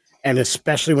 And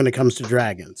especially when it comes to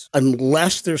dragons.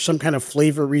 Unless there's some kind of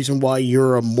flavor reason why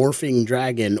you're a morphing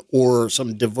dragon or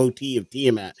some devotee of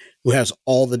Tiamat who has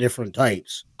all the different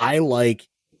types. I like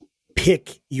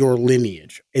pick your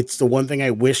lineage. It's the one thing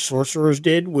I wish sorcerers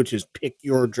did, which is pick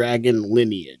your dragon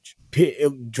lineage.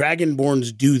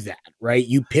 Dragonborns do that, right?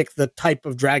 You pick the type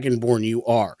of Dragonborn you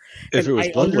are. If it was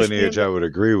blood lineage, I would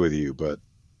agree with you, but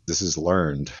this is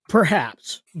learned.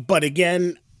 Perhaps. But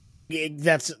again,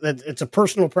 it's a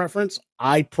personal preference.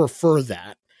 I prefer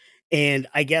that. And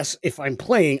I guess if I'm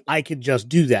playing, I could just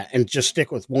do that and just stick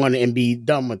with one and be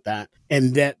done with that.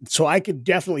 So I could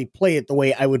definitely play it the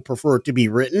way I would prefer it to be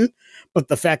written. But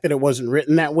the fact that it wasn't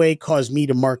written that way caused me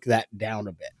to mark that down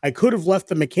a bit. I could have left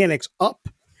the mechanics up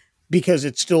because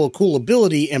it's still a cool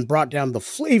ability and brought down the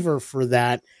flavor for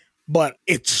that. But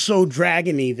it's so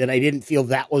dragony that I didn't feel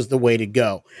that was the way to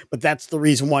go. But that's the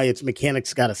reason why its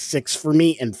mechanics got a 6 for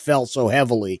me and fell so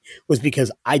heavily, was because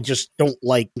I just don't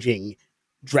like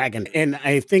dragon. And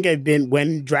I think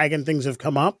when dragon things have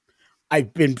come up,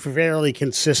 I've been fairly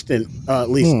consistent, at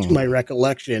least to my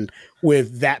recollection,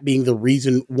 with that being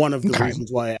one of the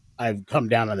reasons why I've come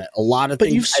down on it. A lot of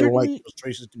things I like those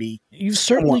choices to be. You've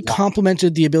certainly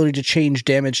complimented the ability to change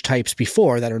damage types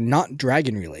before that are not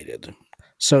dragon related.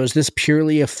 So is this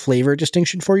purely a flavor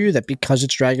distinction for you, that because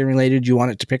it's dragon related, you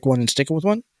want it to pick one and stick with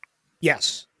one?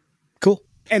 Yes. Cool.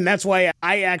 And that's why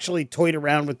I actually toyed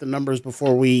around with the numbers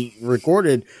before we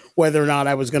recorded, whether or not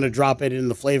I was going to drop it in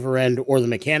the flavor end or the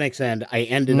mechanics end. I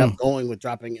ended up going with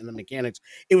dropping in the mechanics.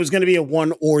 It was going to be a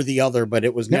one or the other, but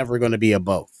it was never going to be a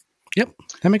both. Yep.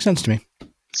 That makes sense to me.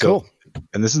 Cool.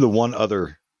 And this is the one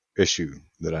other issue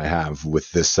that I have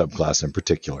with this subclass in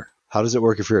particular. How does it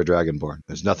work if you're a Dragonborn?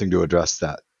 There's nothing to address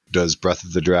that. Does Breath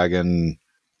of the Dragon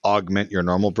augment your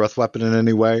normal breath weapon in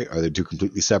any way? Are they two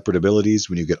completely separate abilities?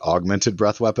 When you get augmented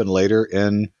breath weapon later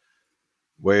in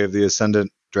Way of the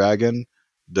Ascendant Dragon,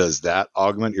 does that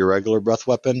augment your regular breath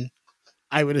weapon?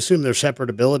 I would assume they're separate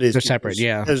abilities. They're separate,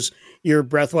 yeah. Because your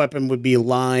breath weapon would be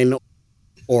line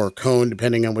or cone,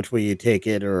 depending on which way you take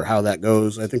it or how that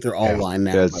goes. I think they're all line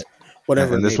now. But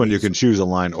whatever. And this one you can choose a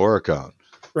line or a cone.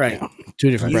 Right. Yeah.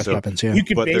 Two different breath weapons, yeah.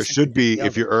 But there should be,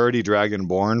 if you're already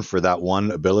Dragonborn, for that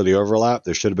one ability overlap,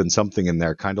 there should have been something in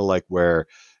there, kind of like where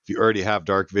if you already have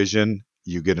dark vision,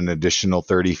 you get an additional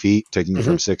 30 feet, taking you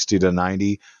from 60 to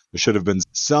 90. There should have been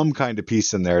some kind of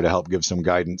piece in there to help give some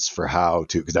guidance for how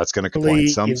to, because that's going to complain.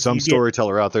 Some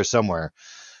storyteller out there somewhere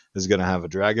is going to have a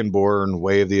Dragonborn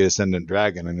Way of the Ascendant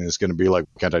Dragon, and it's going to be like,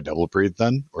 can't I double breathe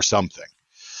then? Or something.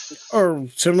 Or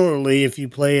similarly, if you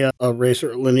play a race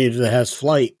or lineage that has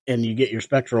flight and you get your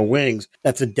spectral wings,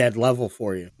 that's a dead level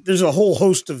for you. There's a whole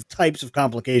host of types of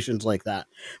complications like that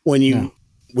when your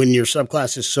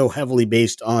subclass is so heavily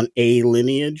based on a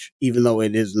lineage, even though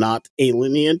it is not a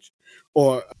lineage.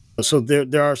 So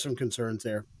there are some concerns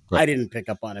there. Right. I didn't pick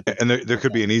up on it. And there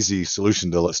could be an easy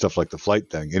solution to stuff like the flight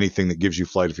thing. Anything that gives you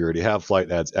flight, if you already have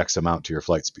flight, adds X amount to your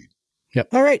flight speed. Yep.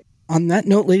 All right. On that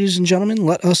note, ladies and gentlemen,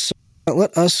 let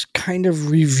us kind of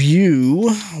review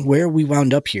where we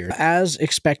wound up here. As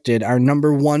expected, our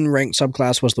number one ranked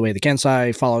subclass was the Way of the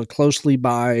Kensai, followed closely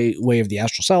by Way of the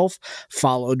Astral Self,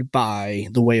 followed by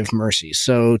the Way of Mercy.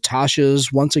 So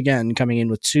Tasha's once again coming in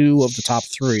with 2 of the top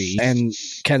 3, and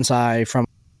Kensai from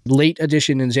late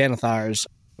edition in Xanathar's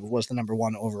was the number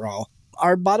 1 overall.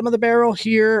 Our bottom of the barrel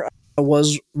here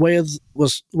was Way of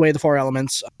the Four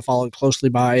Elements, followed closely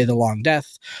by the Long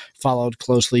Death, followed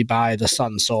closely by the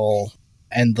Sun Soul,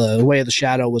 and the Way of the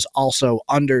Shadow was also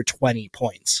under 20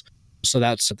 points. So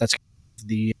that's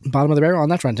the bottom of the barrel on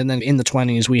that front. And then in the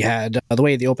 20s, we had the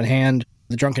Way of the Open Hand,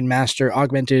 the Drunken Master,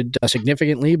 augmented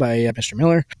significantly by Mr.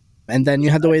 Miller. And then you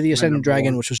had the Way of the Ascendant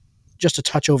Dragon, which was just a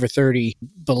touch over 30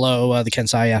 below the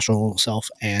Kensai, Astral Self,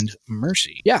 and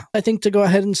Mercy. Yeah, I think to go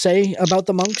ahead and say about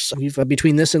the monks, we've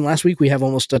between this and last week, we have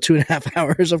almost 2.5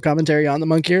 hours of commentary on the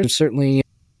monk here. Certainly,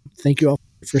 thank you all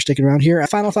for sticking around here.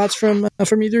 Final thoughts from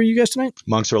either of you guys tonight?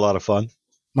 Monks are a lot of fun.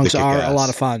 Monks are a lot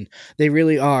of fun. They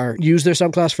really are. Use their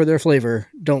subclass for their flavor.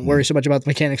 Don't worry so much about the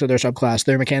mechanics of their subclass.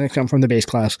 Their mechanics come from the base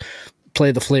class.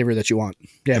 Play the flavor that you want.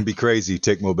 Yeah. And be crazy.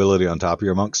 Take mobility on top of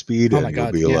your monk speed, and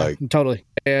you'll be like... Totally.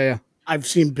 Yeah. I've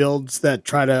seen builds that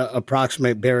try to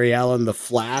approximate Barry Allen the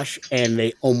Flash, and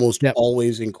they almost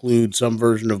always include some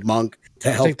version of monk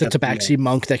to help. I think the Tabaxi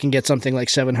monk that can get something like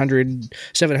 700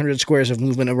 squares of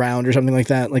movement around or something like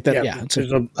that. Like that, I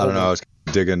don't know. I was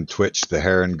digging Twitch, the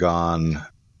Heron Gone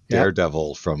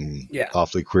Daredevil from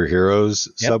Awfully Queer Heroes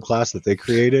subclass that they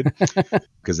created,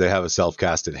 because they have a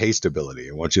self-casted haste ability.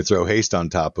 And once you throw haste on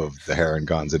top of the Heron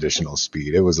Gone's additional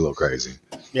speed, it was a little crazy.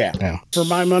 Yeah. For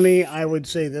my money, I would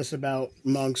say this about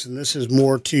monks, and this is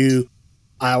more to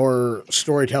our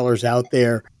storytellers out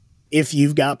there. If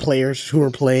you've got players who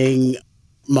are playing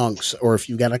monks, or if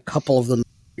you've got a couple of them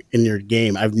in your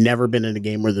game, I've never been in a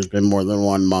game where there's been more than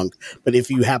one monk, but if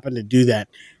you happen to do that,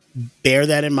 bear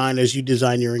that in mind as you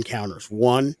design your encounters.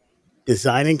 1,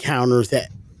 design encounters that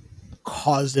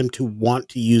cause them to want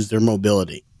to use their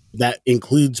mobility. That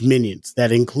includes minions.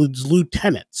 That includes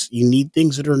lieutenants. You need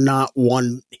things that are not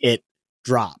one-hit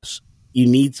drops. You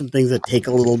need some things that take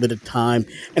a little bit of time.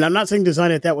 And I'm not saying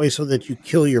design it that way so that you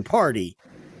kill your party,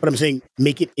 but I'm saying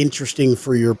make it interesting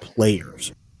for your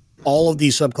players. All of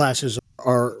these subclasses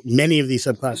many of these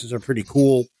subclasses are pretty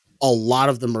cool. A lot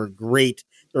of them are great.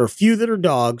 There are a few that are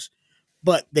dogs,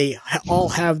 but they all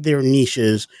have their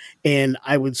niches. And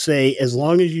I would say as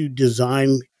long as you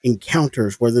design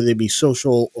encounters, whether they be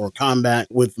social or combat,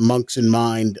 with monks in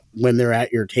mind when they're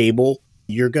at your table,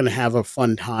 you're going to have a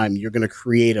fun time. You're going to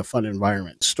create a fun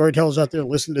environment. Storytellers out there,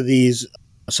 listen to these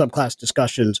subclass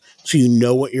discussions so you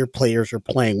know what your players are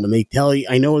playing. When they tell you,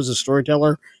 I know as a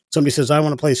storyteller, somebody says, I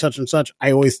want to play such and such,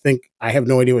 I always think I have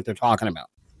no idea what they're talking about.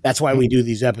 That's why we do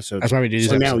these episodes. That's why we do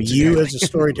these episodes. So now you as a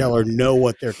storyteller know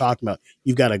what they're talking about.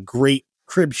 You've got a great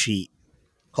crib sheet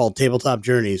called Tabletop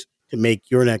Journeys to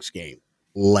make your next game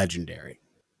legendary.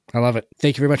 I love it.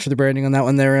 Thank you very much for the branding on that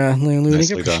one there, Leon. I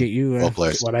appreciate you. Well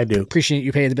placed. What I do. Appreciate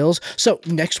you paying the bills. So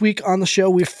next week on the show,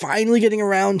 we're finally getting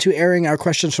around to airing our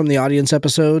questions from the audience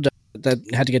episode that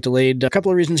had to get delayed. A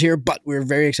couple of reasons here, but we're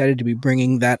very excited to be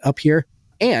bringing that up here.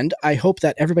 And I hope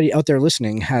that everybody out there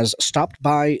listening has stopped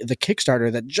by the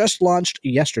Kickstarter that just launched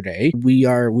yesterday. We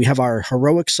have our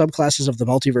Heroic Subclasses of the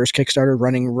Multiverse Kickstarter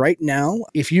running right now.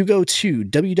 If you go to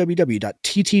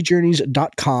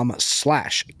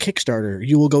www.ttjourneys.com/Kickstarter,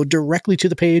 you will go directly to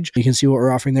the page. You can see what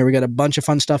we're offering there. We got a bunch of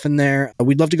fun stuff in there.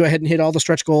 We'd love to go ahead and hit all the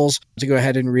stretch goals, to go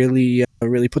ahead and really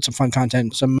put some fun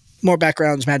content, some more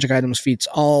backgrounds, magic items, feats,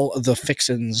 all of the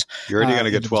fixins. You're already going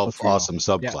to get 12 awesome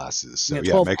subclasses. So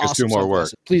yeah, make us do more work.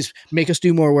 Please make us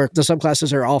do more work. The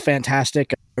subclasses are all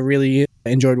fantastic. I really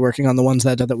enjoyed working on the ones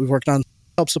that we've worked on.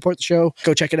 Help support the show.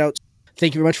 Go check it out.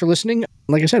 Thank you very much for listening.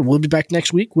 Like I said, we'll be back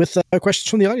next week with questions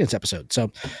from the audience episode.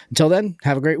 So until then,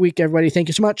 have a great week, everybody. Thank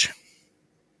you so much.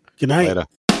 Good night. Later.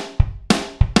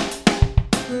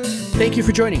 Thank you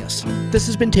for joining us. This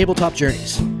has been Tabletop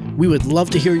Journeys. We would love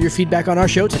to hear your feedback on our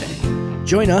show today.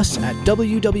 Join us at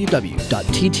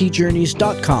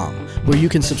www.ttjourneys.com, where you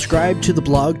can subscribe to the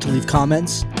blog to leave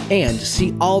comments and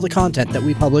see all the content that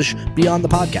we publish beyond the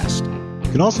podcast.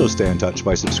 You can also stay in touch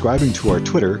by subscribing to our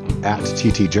Twitter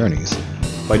 @TTJourneys,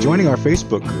 by joining our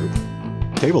Facebook group,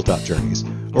 Tabletop Journeys,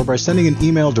 or by sending an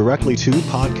email directly to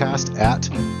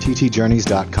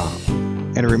podcast@ttjourneys.com.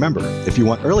 And remember, if you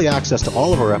want early access to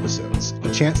all of our episodes,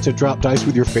 a chance to drop dice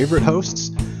with your favorite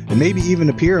hosts, and maybe even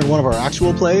appear in one of our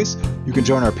actual plays, you can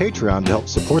join our Patreon to help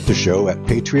support the show at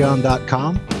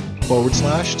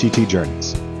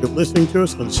patreon.com/TTJourneys. You're listening to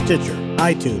us on Stitcher,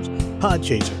 iTunes,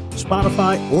 Podchaser,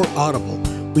 Spotify, or Audible.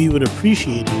 We would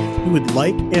appreciate it if you would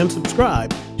like and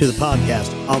subscribe to the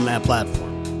podcast on that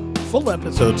platform. Full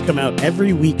episodes come out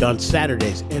every week on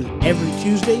Saturdays, and every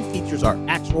Tuesday features our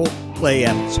actual play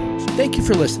episodes. Thank you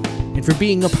for listening and for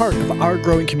being a part of our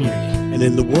growing community. And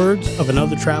in the words of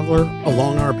another traveler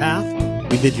along our path,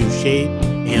 we bid you shade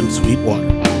and sweet water.